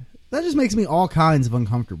just makes me all kinds of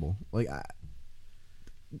uncomfortable. Like,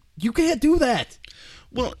 you can't do that.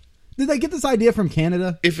 Well, did they get this idea from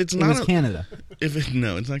Canada? if it's It not was Canada.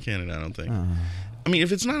 No, it's not Canada, I don't think. I mean,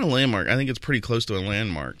 if it's not a landmark, I think it's pretty close to a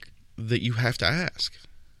landmark that you have to ask.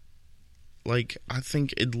 Like, I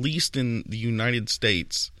think at least in the United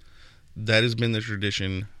States, that has been the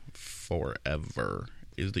tradition forever,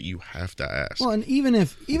 is that you have to ask. Well, and even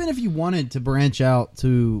if you wanted to branch out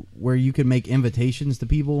to where you could make invitations to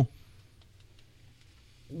people,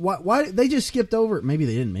 why they just skipped over it? Maybe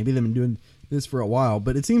they didn't. Maybe they've been doing this for a while,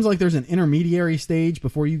 but it seems like there's an intermediary stage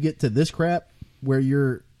before you get to this crap where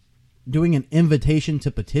you're doing an invitation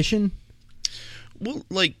to petition. Well,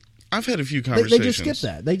 like, I've had a few They conversations. just skipped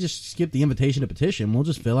that. They just skipped the invitation to petition. We'll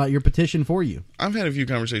just fill out your petition for you. I've had a few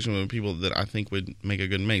conversations with people that I think would make a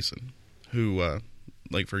good Mason. Who,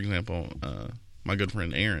 like, for example, my good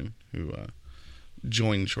friend Aaron, who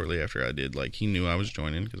joined shortly after I did. Like, he knew I was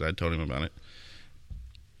joining because I told him about it.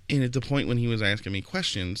 And at the point when he was asking me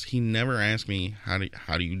questions, he never asked me, how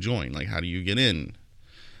do you join? Like, how do you get in?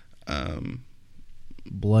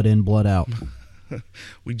 Blood in, blood out.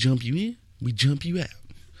 We jump you in, we jump you out.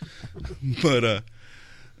 But,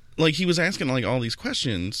 like, he was asking, like, all these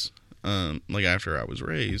questions, like, after I was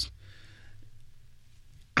raised.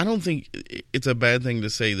 I don't think it's a bad thing to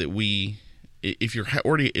say that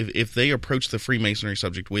if they approach the Freemasonry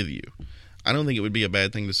subject with you, I don't think it would be a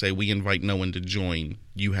bad thing to say we invite no one to join.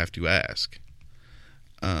 You have to ask.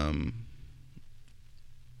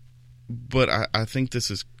 But I think this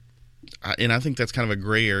is, and I think that's kind of a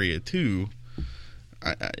gray area too.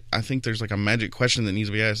 I think there's like a magic question that needs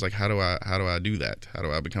to be asked, like how do I do that? How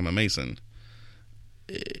do I become a Mason?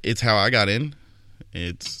 It's how I got in.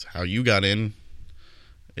 It's how you got in.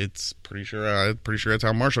 It's pretty sure that's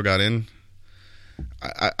how Marshall got in.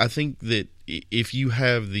 I think that if you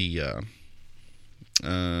have the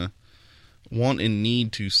want and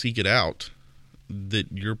need to seek it out,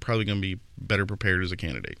 that you're probably going to be better prepared as a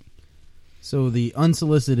candidate. So the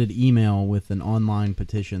unsolicited email with an online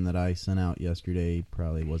petition that I sent out yesterday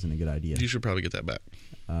probably wasn't a good idea. You should probably get that back.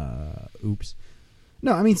 Oops.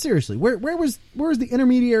 No, I mean seriously, where was the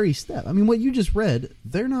intermediary step? I mean, what you just read,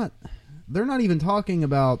 they're not even talking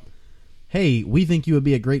about, hey, we think you would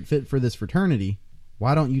be a great fit for this fraternity.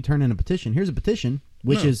 Why don't you turn in a petition? Here's a petition,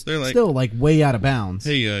 which is still like way out of bounds.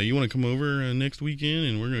 Hey, you want to come over next weekend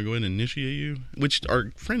and we're going to go ahead and initiate you? Which our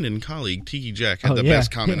friend and colleague, Tiki Jack, had the best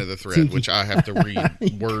comment of the thread, Tiki. which I have to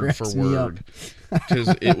read word for word.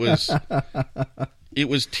 Because it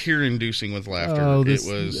was tear-inducing with laughter. Oh,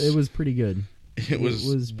 it was pretty good. It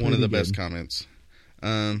was one of the best good. comments.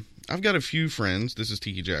 I've got a few friends. This is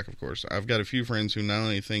Tiki Jack, of course. I've got a few friends who not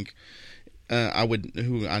only think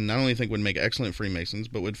would make excellent Freemasons,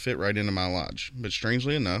 but would fit right into my lodge. But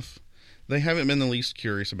strangely enough, they haven't been the least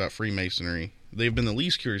curious about Freemasonry. They've been the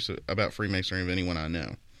least curious about Freemasonry of anyone I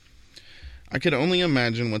know. I could only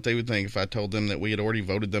imagine what they would think if I told them that we had already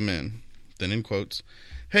voted them in. Then in quotes,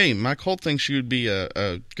 hey, my cult thinks you would be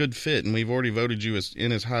a good fit, and we've already voted you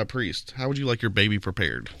in as high priest. How would you like your baby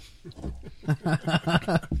prepared?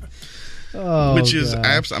 Which is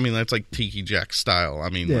I mean, that's like Tiki Jack style. I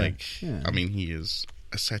mean, I mean, he is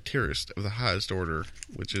a satirist of the highest order,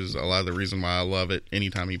 which is a lot of the reason why I love it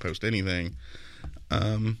anytime he posts anything.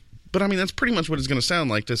 But I mean, that's pretty much what it's going to sound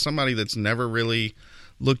like to somebody that's never really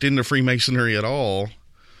looked into Freemasonry at all.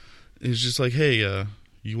 It's just like, hey,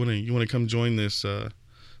 you want to come join this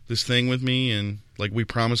this thing with me, and like we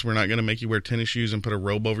promise we're not going to make you wear tennis shoes and put a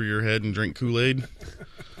robe over your head and drink Kool-Aid.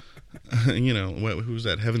 You know, who's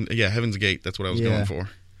that? Heaven's Gate. That's what I was going for.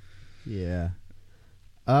 Yeah.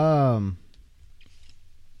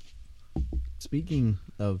 Speaking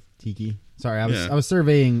of Tiki, sorry, I was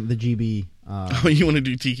surveying the GB. Oh, you want to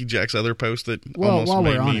do Tiki Jack's other post that almost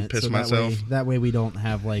made me piss myself? That way we don't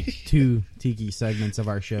have like two Tiki segments of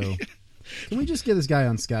our show. Can we just get this guy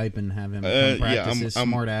on Skype and have him come practice his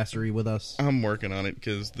smartassery with us? I'm working on it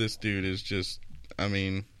because this dude is just, I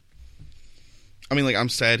mean, like, I'm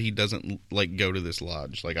sad he doesn't, like, go to this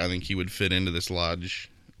lodge. Like, I think he would fit into this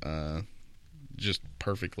lodge just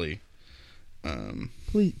perfectly.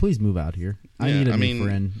 Please move out here. I need a new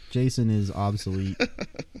friend. Jason is obsolete.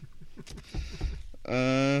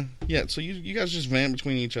 Yeah, so you guys just vamp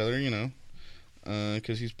between each other, you know,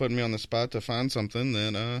 because he's putting me on the spot to find something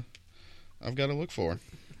that I've got to look for.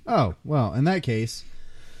 Oh, well, in that case,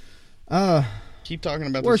 keep talking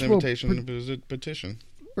about this Worshipful invitation petition.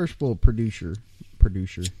 worshipful producer.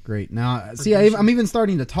 Great. Now, see, I'm even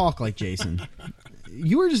starting to talk like Jason.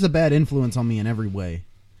 You were just a bad influence on me in every way.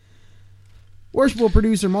 Worshipful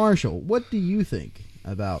producer Marshall, what do you think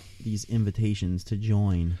about these invitations to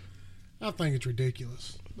join? I think it's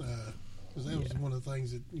ridiculous. 'Cause that was one of the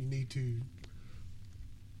things that you need to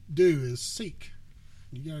do is seek.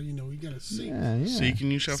 You gotta seek. Yeah. Seek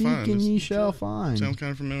and you shall Seek find. and ye shall find. Sounds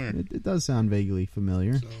kind of familiar. It does sound vaguely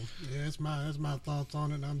familiar. So yeah, that's my thoughts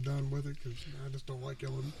on it. And I'm done with it because I just don't like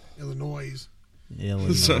Illinois.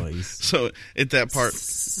 Illinois. So at that part,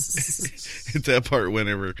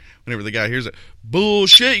 whenever the guy hears it,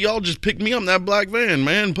 bullshit, y'all just picked me up in that black van,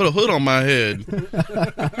 man, put a hood on my head.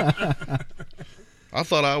 I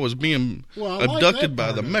thought I was being abducted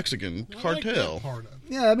by the Mexican cartel. Part of it.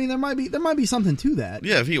 Yeah, I mean there might be something to that.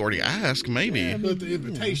 Yeah, if he already asked, maybe. Yeah, But the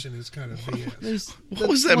invitation is kind of BS. What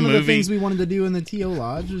was that one movie? of the things we wanted to do in the TO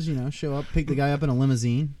Lodge was, show up, pick the guy up in a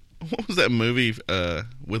limousine. What was that movie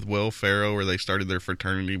with Will Ferrell where they started their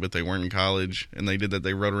fraternity but they weren't in college and they did that?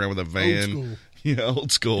 They rode around with a van. Old school. Yeah,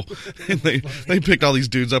 old school. And they picked all these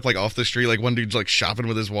dudes up like off the street. Like one dude's like shopping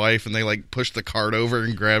with his wife and they like push the cart over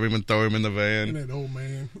and grab him and throw him in the van. And that old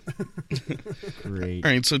man. Great.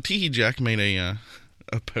 All right, so Tiki Jack made a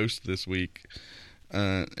post this week,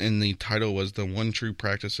 and the title was "The One True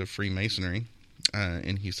Practice of Freemasonry,"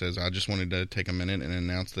 and he says, "I just wanted to take a minute and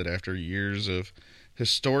announce that after years of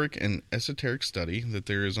historic and esoteric study, that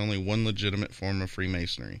there is only one legitimate form of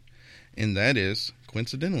Freemasonry, and that is,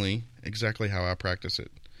 coincidentally, exactly how I practice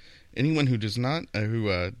it. Anyone who does not,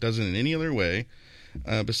 does it in any other way."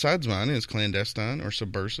 Besides mine is clandestine or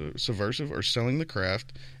subversive or selling the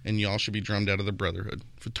craft, and y'all should be drummed out of the brotherhood.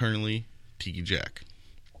 Fraternally, Tiki Jack.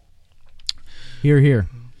 Here.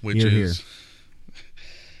 Which Hear, is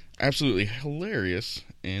absolutely hilarious.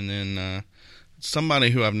 And then somebody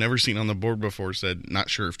who I've never seen on the board before said, not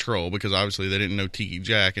sure if troll, because obviously they didn't know Tiki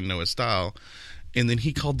Jack and know his style. And then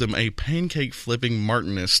he called them a pancake flipping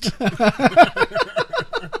Martinist.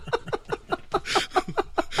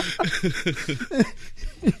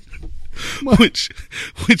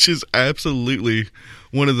 which is absolutely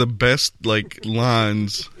one of the best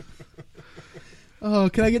lines.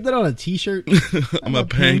 Oh, can I get that on a T-shirt? I'm a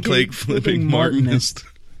pancake flipping Martinist.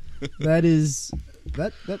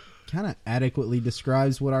 That kind of adequately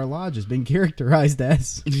describes what our lodge has been characterized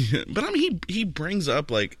as. Yeah, but I mean, he brings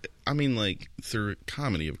up through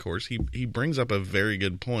comedy, of course, he brings up a very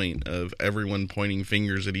good point of everyone pointing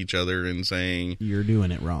fingers at each other and saying, "You're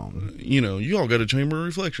doing it wrong." You all got a chamber of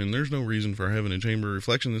reflection. There's no reason for having a chamber of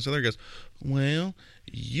reflection. This other goes, well,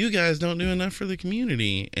 you guys don't do enough for the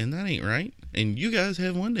community, and that ain't right. And you guys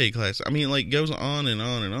have one day class. I mean, goes on and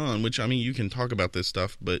on and on, which, I mean, you can talk about this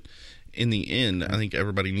stuff, but in the end, I think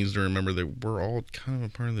everybody needs to remember that we're all kind of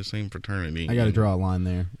a part of the same fraternity. I got to draw a line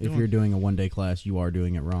there. If you're doing a one-day class, you are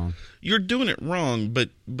doing it wrong. You're doing it wrong, but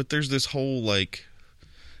there's this whole,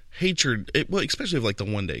 hatred, especially of, the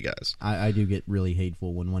one-day guys. I do get really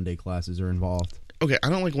hateful when one-day classes are involved. Okay, I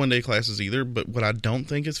don't like one-day classes either, but what I don't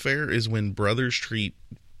think is fair is when brothers treat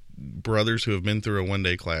brothers who have been through a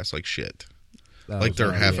one-day class like shit.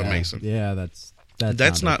 They're half a Mason. Yeah, that's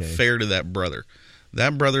not okay. fair to that brother.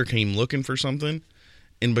 That brother came looking for something,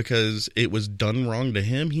 and because it was done wrong to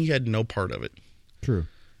him, he had no part of it. True.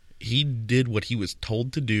 He did what he was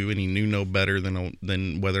told to do, and he knew no better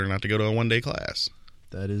than whether or not to go to a one-day class.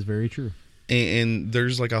 That is very true. And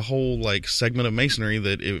there's a whole segment of Masonry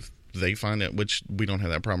that if they find it, which we don't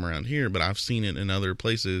have that problem around here, but I've seen it in other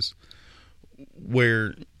places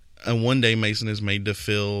where a one-day Mason is made to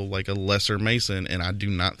feel like a lesser Mason, and I do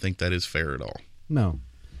not think that is fair at all. No.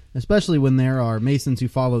 Especially when there are Masons who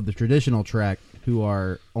follow the traditional track who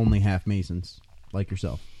are only half Masons, like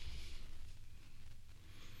yourself.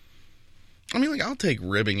 I mean, I'll take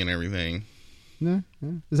ribbing and everything. Yeah.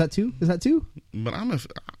 Is that two? But I'm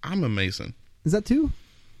a Mason. Is that two?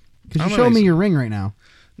 Because I'm you're a showing me Mason. your ring right now.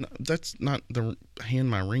 No, that's not the hand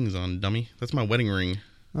my ring's on, dummy. That's my wedding ring.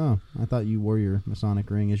 Oh, I thought you wore your Masonic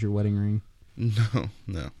ring as your wedding ring.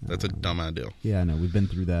 No, that's a dumb idea. Yeah, I know. We've been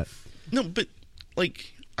through that. No, but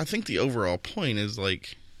I think the overall point is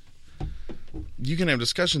you can have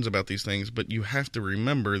discussions about these things, but you have to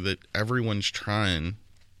remember that everyone's trying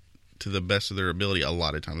to the best of their ability a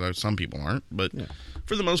lot of times. Some people aren't, but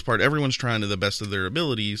for the most part, everyone's trying to the best of their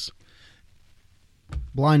abilities.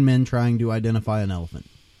 Blind men trying to identify an elephant.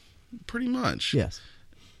 Pretty much. Yes.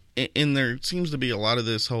 And there seems to be a lot of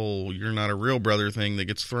this whole "you're not a real brother" thing that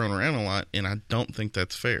gets thrown around a lot, and I don't think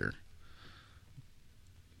that's fair.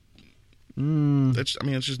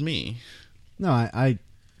 It's just me. No,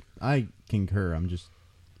 I concur. I'm just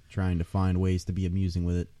trying to find ways to be amusing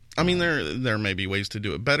with it. I mean, there may be ways to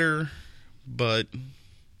do it better, but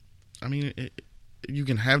I mean, you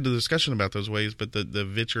can have the discussion about those ways, but the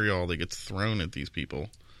vitriol that gets thrown at these people,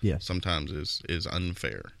 sometimes is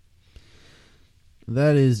unfair.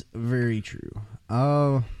 That is very true.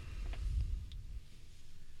 Are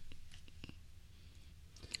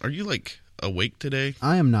you like awake today?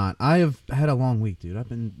 I am not. I have had a long week, dude. I've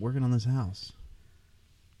been working on this house.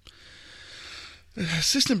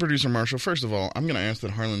 Assistant producer Marshall, first of all, I'm going to ask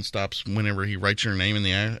that Harlan stops whenever he writes your name in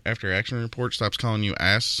the after action report, stops calling you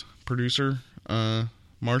ass producer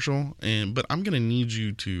Marshall. But I'm going to need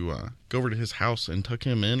you to go over to his house and tuck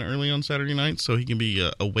him in early on Saturday night so he can be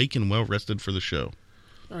awake and well rested for the show.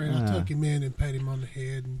 All right, I'll tuck him in and pat him on the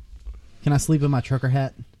head. And can I sleep in my trucker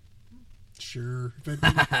hat? Sure, if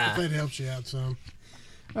that helps you out some.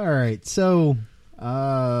 All right, so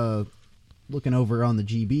looking over on the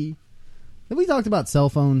GB. Have we talked about cell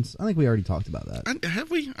phones? I think we already talked about that.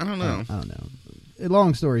 Have we? I don't know. I don't know.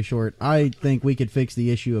 Long story short, I think we could fix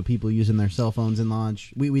the issue of people using their cell phones in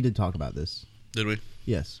lodge. We did talk about this. Did we?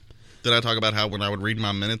 Yes. Did I talk about how when I would read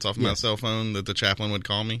my minutes off my cell phone that the chaplain would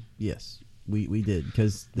call me? Yes, we did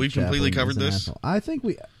because we've completely covered this. Asshole. I think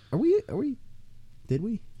we are we. Did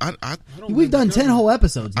we? We've done 10 whole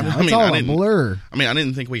episodes now. It's all a blur. I mean, I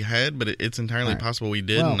didn't think we had, but it's entirely possible we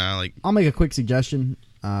did. Well, and I'll make a quick suggestion.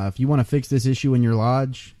 If you want to fix this issue in your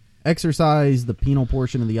lodge, exercise the penal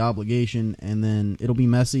portion of the obligation, and then it'll be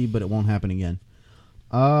messy, but it won't happen again.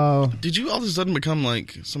 Did you all of a sudden become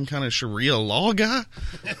like some kind of Sharia law guy?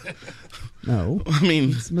 No. I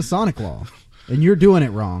mean, it's Masonic law, and you're doing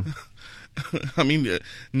it wrong. I mean,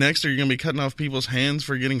 next are you going to be cutting off people's hands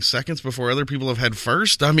for getting seconds before other people have had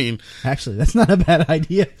first? I mean, actually, that's not a bad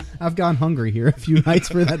idea. I've gone hungry here a few nights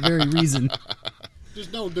for that very reason.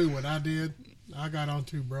 Just don't do what I did. I got on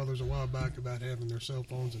two brothers a while back about having their cell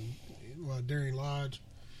phones during lodge,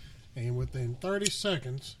 and within 30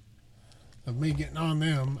 seconds of me getting on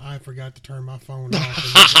them, I forgot to turn my phone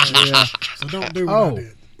off. Yeah. So don't do what I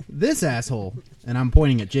did. This asshole, and I'm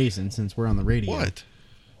pointing at Jason since we're on the radio. What?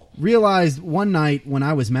 Realized one night when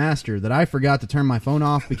I was master that I forgot to turn my phone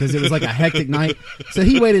off because it was like a hectic night. So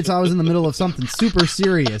he waited till I was in the middle of something super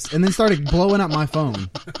serious and then started blowing up my phone.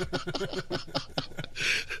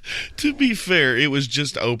 To be fair, it was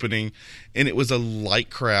just opening, and it was a light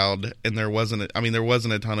crowd, and there wasn't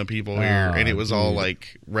a ton of people here, and it was all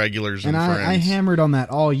like regulars and friends. I hammered on that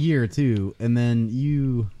all year too, and then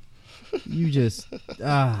you just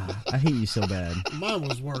I hate you so bad. Mine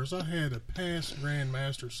was worse. I had a past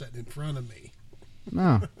grandmaster sitting in front of me.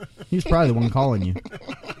 No, he was probably the one calling you.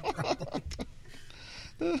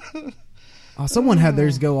 Oh, someone had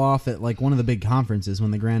theirs go off at like one of the big conferences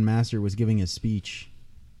when the Grand Master was giving his speech.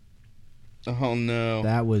 Oh no.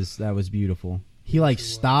 That was beautiful. He like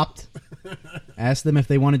stopped, asked them if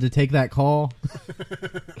they wanted to take that call.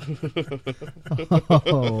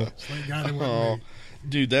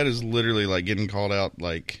 Dude, that is literally like getting called out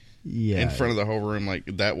like in front of the whole room.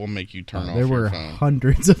 Like that will make you turn off your phone. There were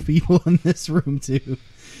hundreds of people in this room too.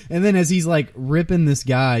 And then as he's like ripping this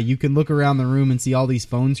guy, you can look around the room and see all these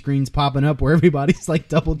phone screens popping up where everybody's like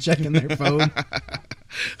double checking their phone.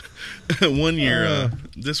 One year,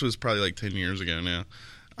 this was probably like 10 years ago now,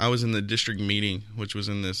 I was in the district meeting, which was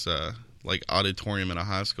in this like auditorium at a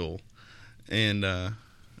high school. And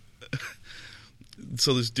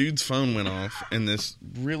so this dude's phone went off, and this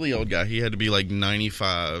really old guy, he had to be like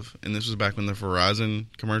 95, and this was back when the Verizon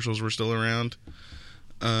commercials were still around.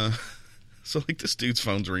 So like this dude's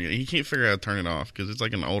phone's ringing. He can't figure out how to turn it off because it's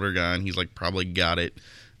like an older guy, and he's like probably got it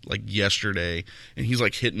like yesterday, and he's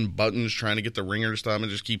like hitting buttons trying to get the ringer to stop, and it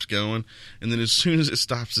just keeps going. And then as soon as it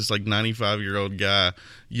stops, this like 95-year-old guy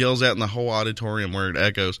yells out in the whole auditorium where it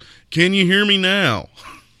echoes, "Can you hear me now?"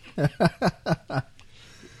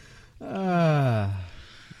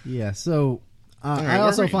 Yeah, so I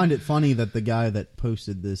also find it funny that the guy that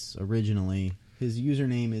posted this originally, his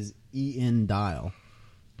username is EN_Dial.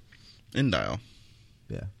 Dial.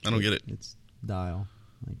 Yeah. I don't get it. It's Dial.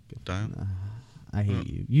 Like, Dial? I hate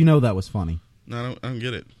you. You know that was funny. No, I don't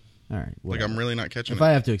get it. All right. Like, I'm really not catching it. If I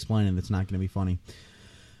have to explain it, it's not going to be funny.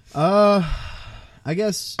 I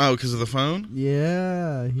guess. Oh, because of the phone?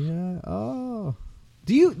 Yeah. Oh.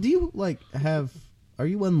 Do you like have... Are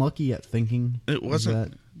you unlucky at thinking? It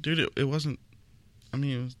wasn't... Dude, it wasn't... I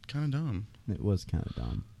mean, it was kind of dumb. It was kind of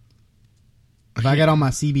dumb. If I got on my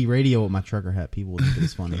CB radio with my trucker hat, people would think it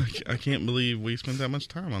was funny. I can't believe we spent that much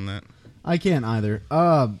time on that. I can't either.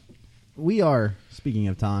 We are, speaking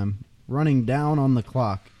of time, running down on the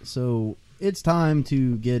clock. So it's time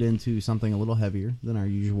to get into something a little heavier than our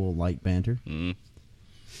usual light banter.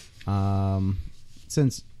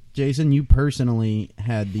 Since, Jason, you personally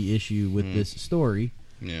had the issue with this story.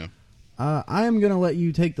 Yeah. I am going to let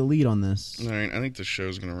you take the lead on this. All right. I think the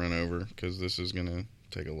show's going to run over because this is going to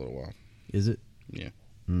take a little while. Is it? Yeah.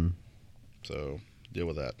 Mm. So deal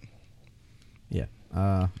with that. Yeah.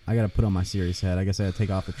 I got to put on my serious hat. I guess I got to take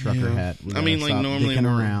off the trucker hat. I mean, like, normally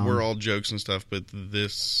we're we're all jokes and stuff, but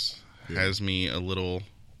this has me a little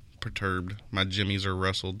perturbed. My jimmies are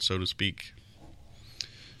rustled, so to speak.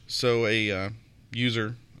 So a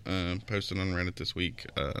user posted on Reddit this week,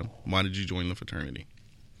 why did you join the fraternity?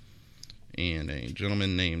 And a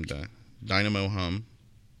gentleman named Dynamo Hum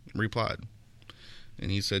replied. And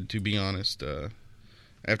he said, to be honest,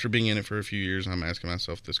 after being in it for a few years, I'm asking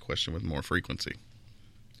myself this question with more frequency.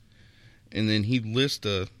 And then he lists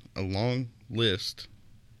a long list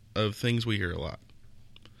of things we hear a lot.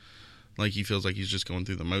 Like he feels like he's just going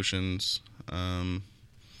through the motions,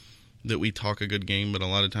 that we talk a good game, but a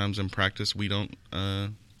lot of times in practice we don't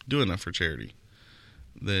do enough for charity.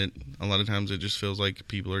 That a lot of times it just feels like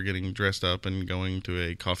people are getting dressed up and going to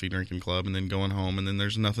a coffee drinking club and then going home, and then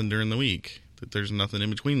there's nothing during the week. That there's nothing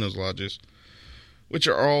in between those lodges, which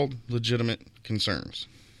are all legitimate concerns.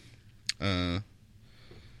 The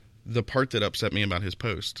part that upset me about his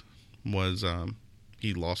post was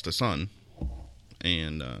he lost a son,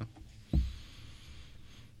 and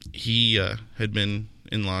he had been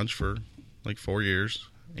in lodge for like 4 years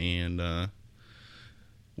and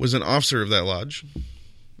was an officer of that lodge,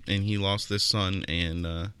 and he lost this son,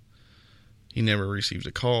 and he never received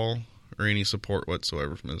a call or any support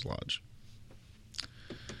whatsoever from his lodge.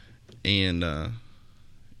 And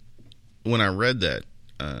when I read that,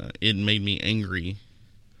 it made me angry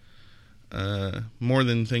more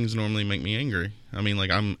than things normally make me angry. I mean, like,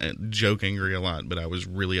 I'm joke angry a lot, but I was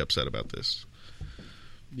really upset about this.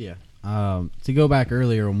 Yeah. To go back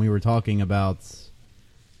earlier when we were talking about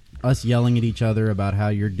us yelling at each other about how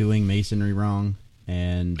you're doing masonry wrong,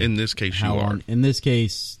 and in this case you are. In this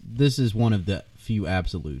case, this is one of the few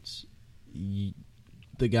absolutes.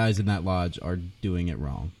 The guys in that lodge are doing it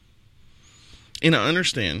wrong. And I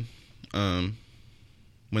understand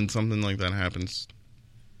when something like that happens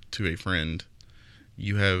to a friend,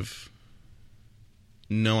 you have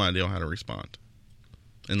no idea how to respond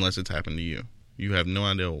unless it's happened to you. You have no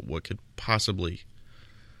idea what could possibly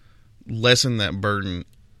lessen that burden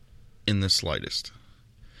in the slightest.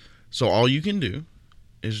 So all you can do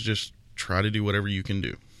is just try to do whatever you can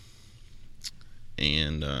do.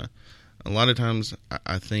 And a lot of times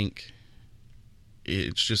I think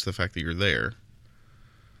it's just the fact that you're there.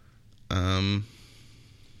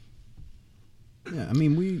 Yeah, I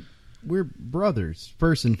mean, we're brothers,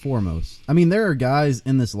 first and foremost. I mean, there are guys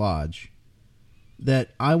in this lodge that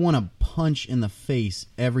I want to punch in the face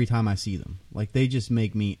every time I see them. Like, they just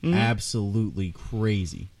make me absolutely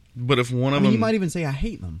crazy. But if one of them... you might even say I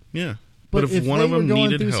hate them. Yeah. But if one of them going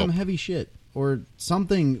needed through help... some heavy shit, or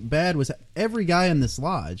something bad was... Every guy in this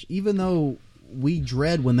lodge, even though we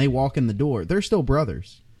dread when they walk in the door, they're still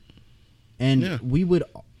brothers. And we would...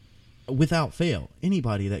 Without fail,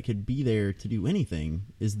 anybody that could be there to do anything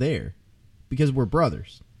is there. Because we're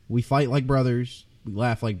brothers. We fight like brothers. We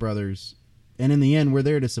laugh like brothers. And in the end, we're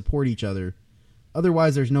there to support each other.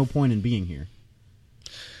 Otherwise, there's no point in being here.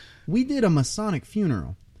 We did a Masonic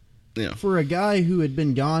funeral. Yeah. For a guy who had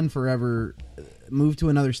been gone forever, moved to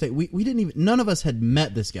another state. We didn't even... None of us had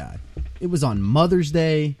met this guy. It was on Mother's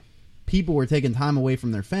Day. People were taking time away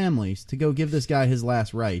from their families to go give this guy his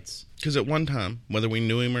last rites. Because at one time, whether we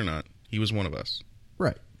knew him or not, he was one of us.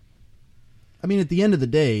 Right. I mean, at the end of the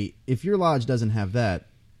day, if your lodge doesn't have that,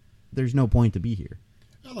 there's no point to be here.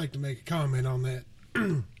 I'd like to make a comment on that.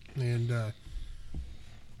 And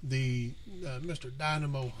the Mr.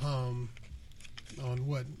 Dynamo Hum, on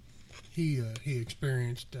what he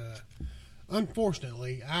experienced.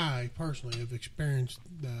 Unfortunately, I personally have experienced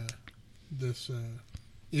this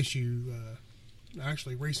issue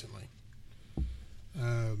actually recently.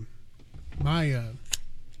 My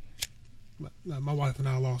wife and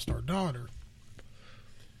I lost our daughter.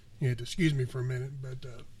 You had to excuse me for a minute, but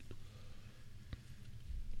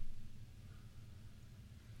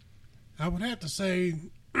I would have to say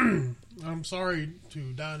I'm sorry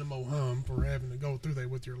to Dynamo Hum for having to go through that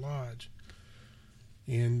with your lodge,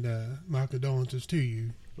 and my condolences to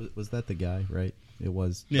you. Was that the guy, right? It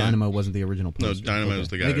was. Yeah. Dynamo wasn't the original poster. No, Dynamo was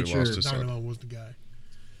the guy who lost his son. Dynamo was the guy.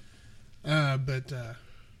 But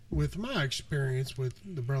with my experience with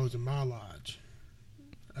the brothers in my lodge,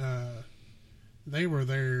 they were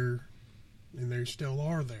there, and they still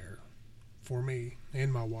are there for me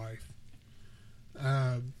and my wife.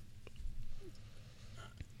 I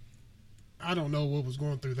don't know what was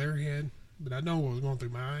going through their head, but I know what was going through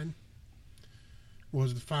mine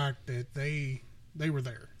was the fact that they were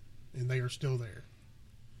there, and they are still there.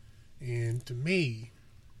 And to me,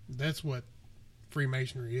 that's what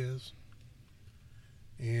Freemasonry is.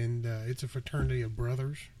 And it's a fraternity of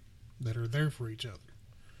brothers that are there for each other,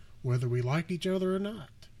 whether we like each other or not.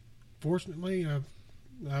 Fortunately,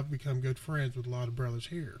 I've become good friends with a lot of brothers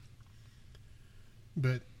here.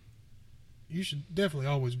 But you should definitely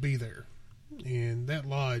always be there. And that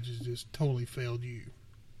lodge has just totally failed you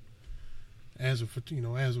as a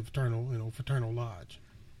fraternal lodge.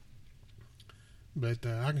 But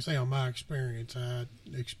I can say on my experience, I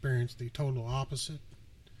experienced the total opposite.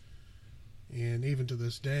 And even to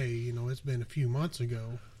this day, it's been a few months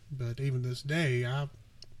ago, but even this day, I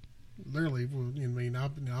literally,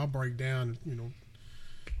 I'll break down,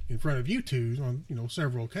 in front of you two on,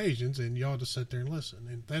 several occasions, and y'all just sit there and listen.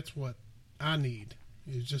 And that's what I need,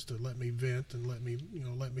 is just to let me vent and let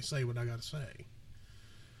me say what I got to say.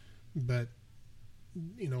 But,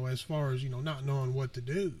 as far as, not knowing what to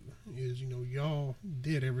do, is, y'all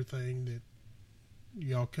did everything that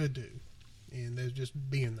y'all could do. And there's just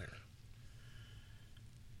being there.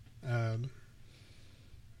 I'm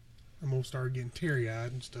gonna start getting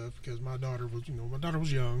teary-eyed and stuff because my daughter was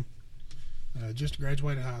young, just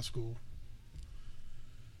graduated high school,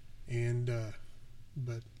 and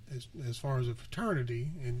but as far as a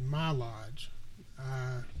fraternity in my lodge,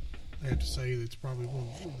 I have to say that's probably one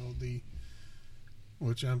of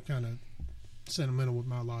which I'm kind of sentimental with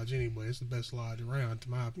my lodge anyway. It's the best lodge around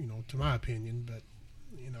to my opinion, but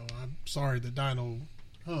I'm sorry that Dino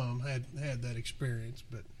Hum had that experience,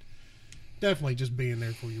 but. Definitely just being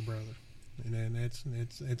there for your brother, and then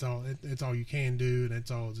it's all you can do, and that's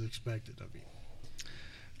all that's expected of you.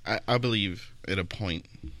 I believe at a point.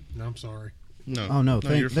 No, I'm sorry. No. Oh no!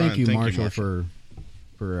 Thank you, Marshall, Marshall.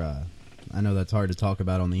 for. I know that's hard to talk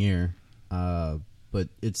about on the air, but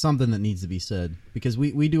it's something that needs to be said because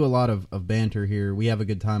we do a lot of banter here. We have a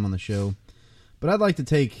good time on the show, but I'd like to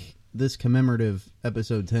take this commemorative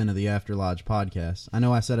episode 10 of the After Lodge podcast. I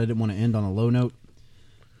know I said I didn't want to end on a low note.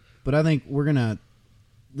 But I think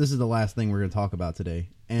this is the last thing we're going to talk about today.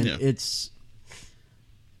 And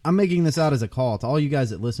I'm making this out as a call to all you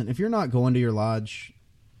guys that listen. If you're not going to your lodge,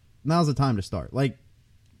 now's the time to start. Like,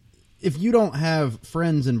 if you don't have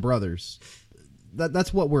friends and brothers,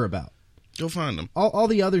 that's what we're about. Go find them. All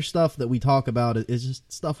the other stuff that we talk about is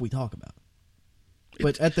just stuff we talk about.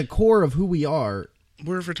 But at the core of who we are...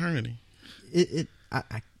 We're a fraternity.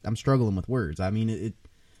 I'm struggling with words. I mean,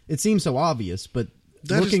 it seems so obvious, but...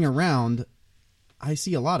 Looking around, I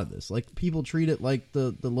see a lot of this. Like, people treat it like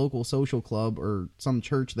the local social club or some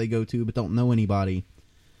church they go to but don't know anybody.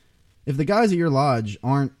 If the guys at your lodge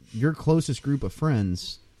aren't your closest group of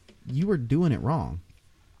friends, you are doing it wrong.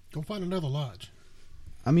 Go find another lodge.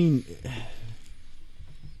 I mean...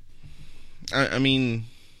 I mean,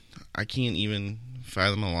 I can't even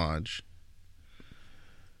fathom a lodge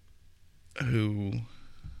who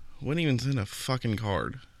wouldn't even send a fucking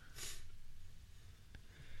card.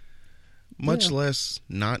 Much less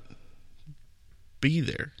not be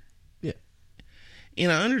there. Yeah.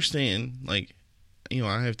 And I understand, I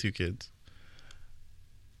have 2 kids.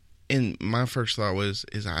 And my first thought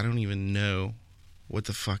is I don't even know what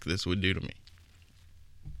the fuck this would do to me.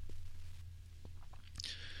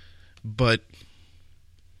 But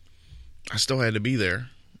I still had to be there,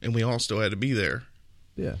 and we all still had to be there.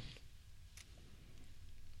 Yeah.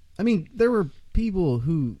 I mean, there were people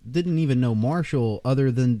who didn't even know Marshall other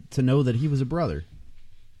than to know that he was a brother.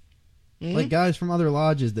 Mm-hmm. Like guys from other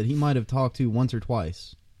lodges that he might have talked to once or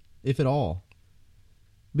twice, if at all.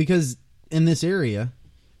 Because in this area,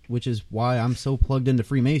 which is why I'm so plugged into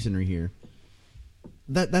Freemasonry here,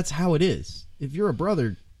 that's how it is. If you're a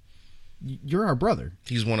brother, you're our brother.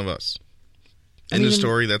 He's one of us. In the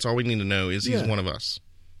story, that's all we need to know is he's one of us.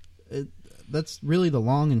 That's really the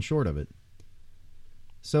long and short of it.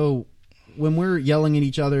 So... when we're yelling at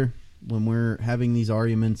each other, when we're having these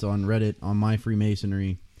arguments on Reddit, on My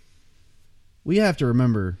Freemasonry, we have to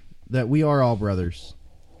remember that we are all brothers.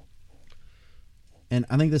 And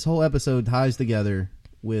I think this whole episode ties together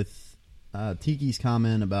with Tiki's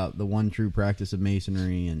comment about the one true practice of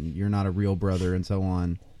Masonry and you're not a real brother and so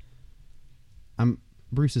on.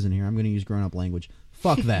 Bruce isn't here. I'm going to use grown-up language.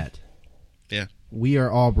 Fuck that. Yeah. We are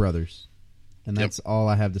all brothers. And that's all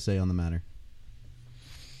I have to say on the matter.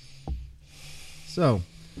 So,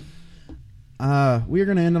 we are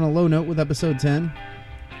going to end on a low note with episode 10.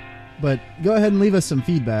 But go ahead and leave us some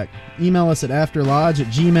feedback. Email us at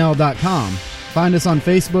afterlodge@gmail.com. Find us on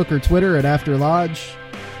Facebook or Twitter at afterlodge.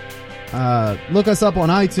 Look us up on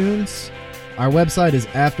iTunes. Our website is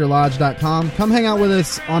afterlodge.com. Come hang out with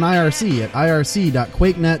us on IRC at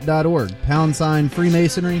irc.quakenet.org,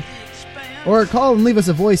 #Freemasonry. Or call and leave us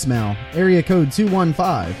a voicemail, area code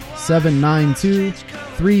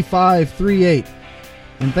 215-792-3538.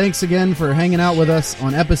 And thanks again for hanging out with us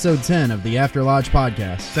on episode 10 of the After Lodge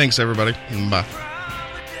podcast. Thanks, everybody. Bye.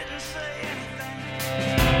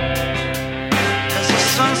 As the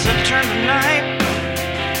sunset turned to night,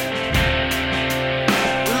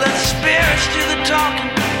 we let the spirits do the talking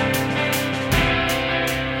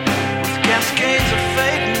with cascades of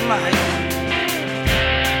fading light.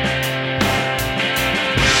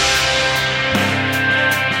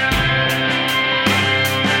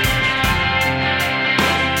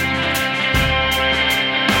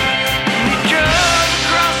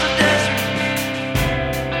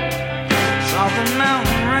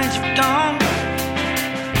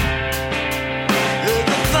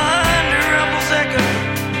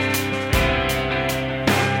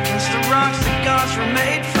 Were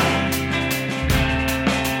made from,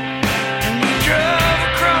 and we drove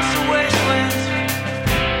across the wastelands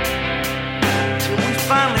till we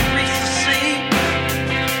finally reached the sea.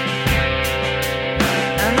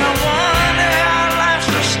 And I wonder how life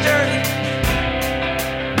so sturdy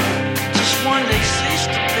could just one day cease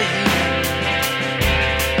to be.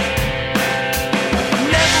 I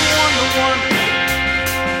never wonder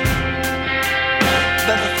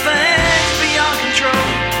about the things beyond control.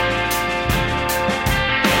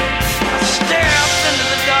 Stare up into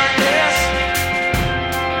the darkness,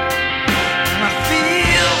 and I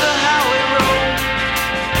feel the highway roll.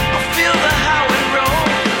 I feel the highway roll.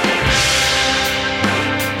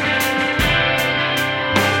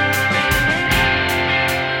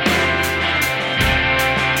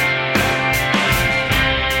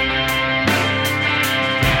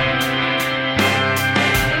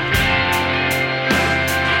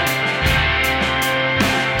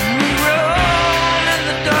 We roll in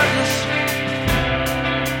the darkness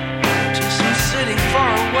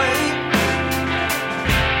far away.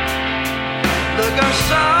 Look, our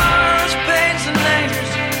sorrows, pains, and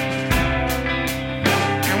dangers,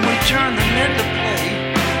 and we turn them into play.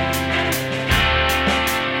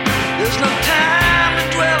 There's no time to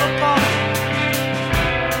dwell upon.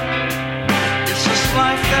 It's this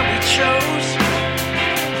life that we chose.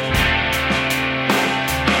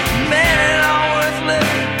 Made it all worth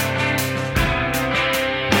living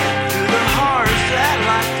through the horrors that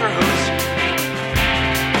life throws.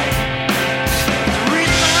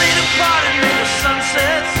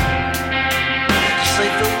 Sunsets to say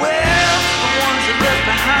farewell to the ones that left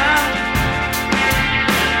behind.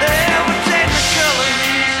 They would take the color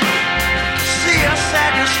hues to see our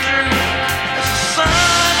sadness through. As the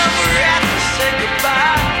sun of wrath to say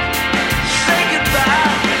goodbye, say goodbye.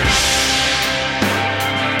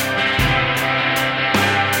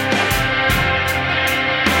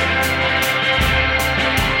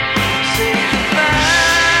 Say goodbye.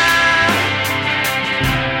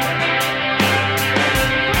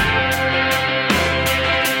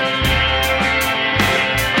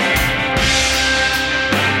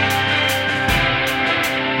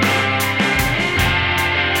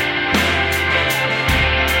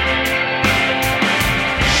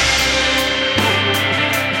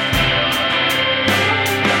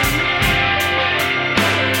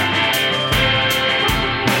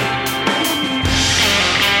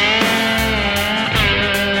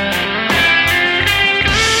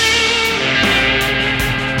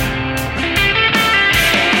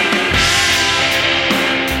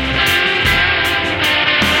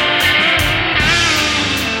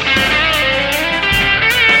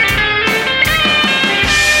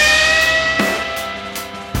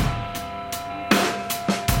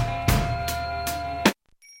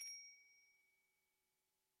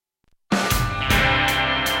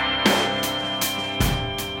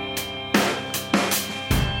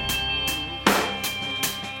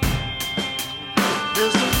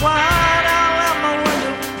 There's a white owl out my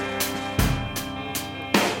window,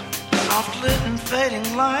 soft lit and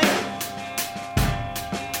fading light.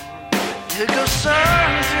 It goes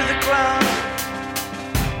soaring through the clouds,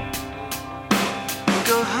 we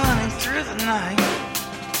go hunting through the night.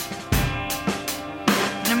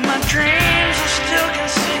 In my dreams I still can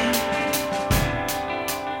see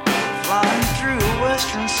flying through a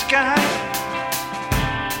western sky.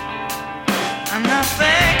 And I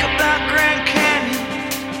think about Grand Canyon,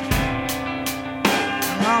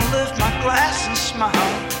 and I'll lift my glass and smile.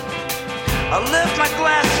 I lift my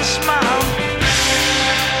glass and smile.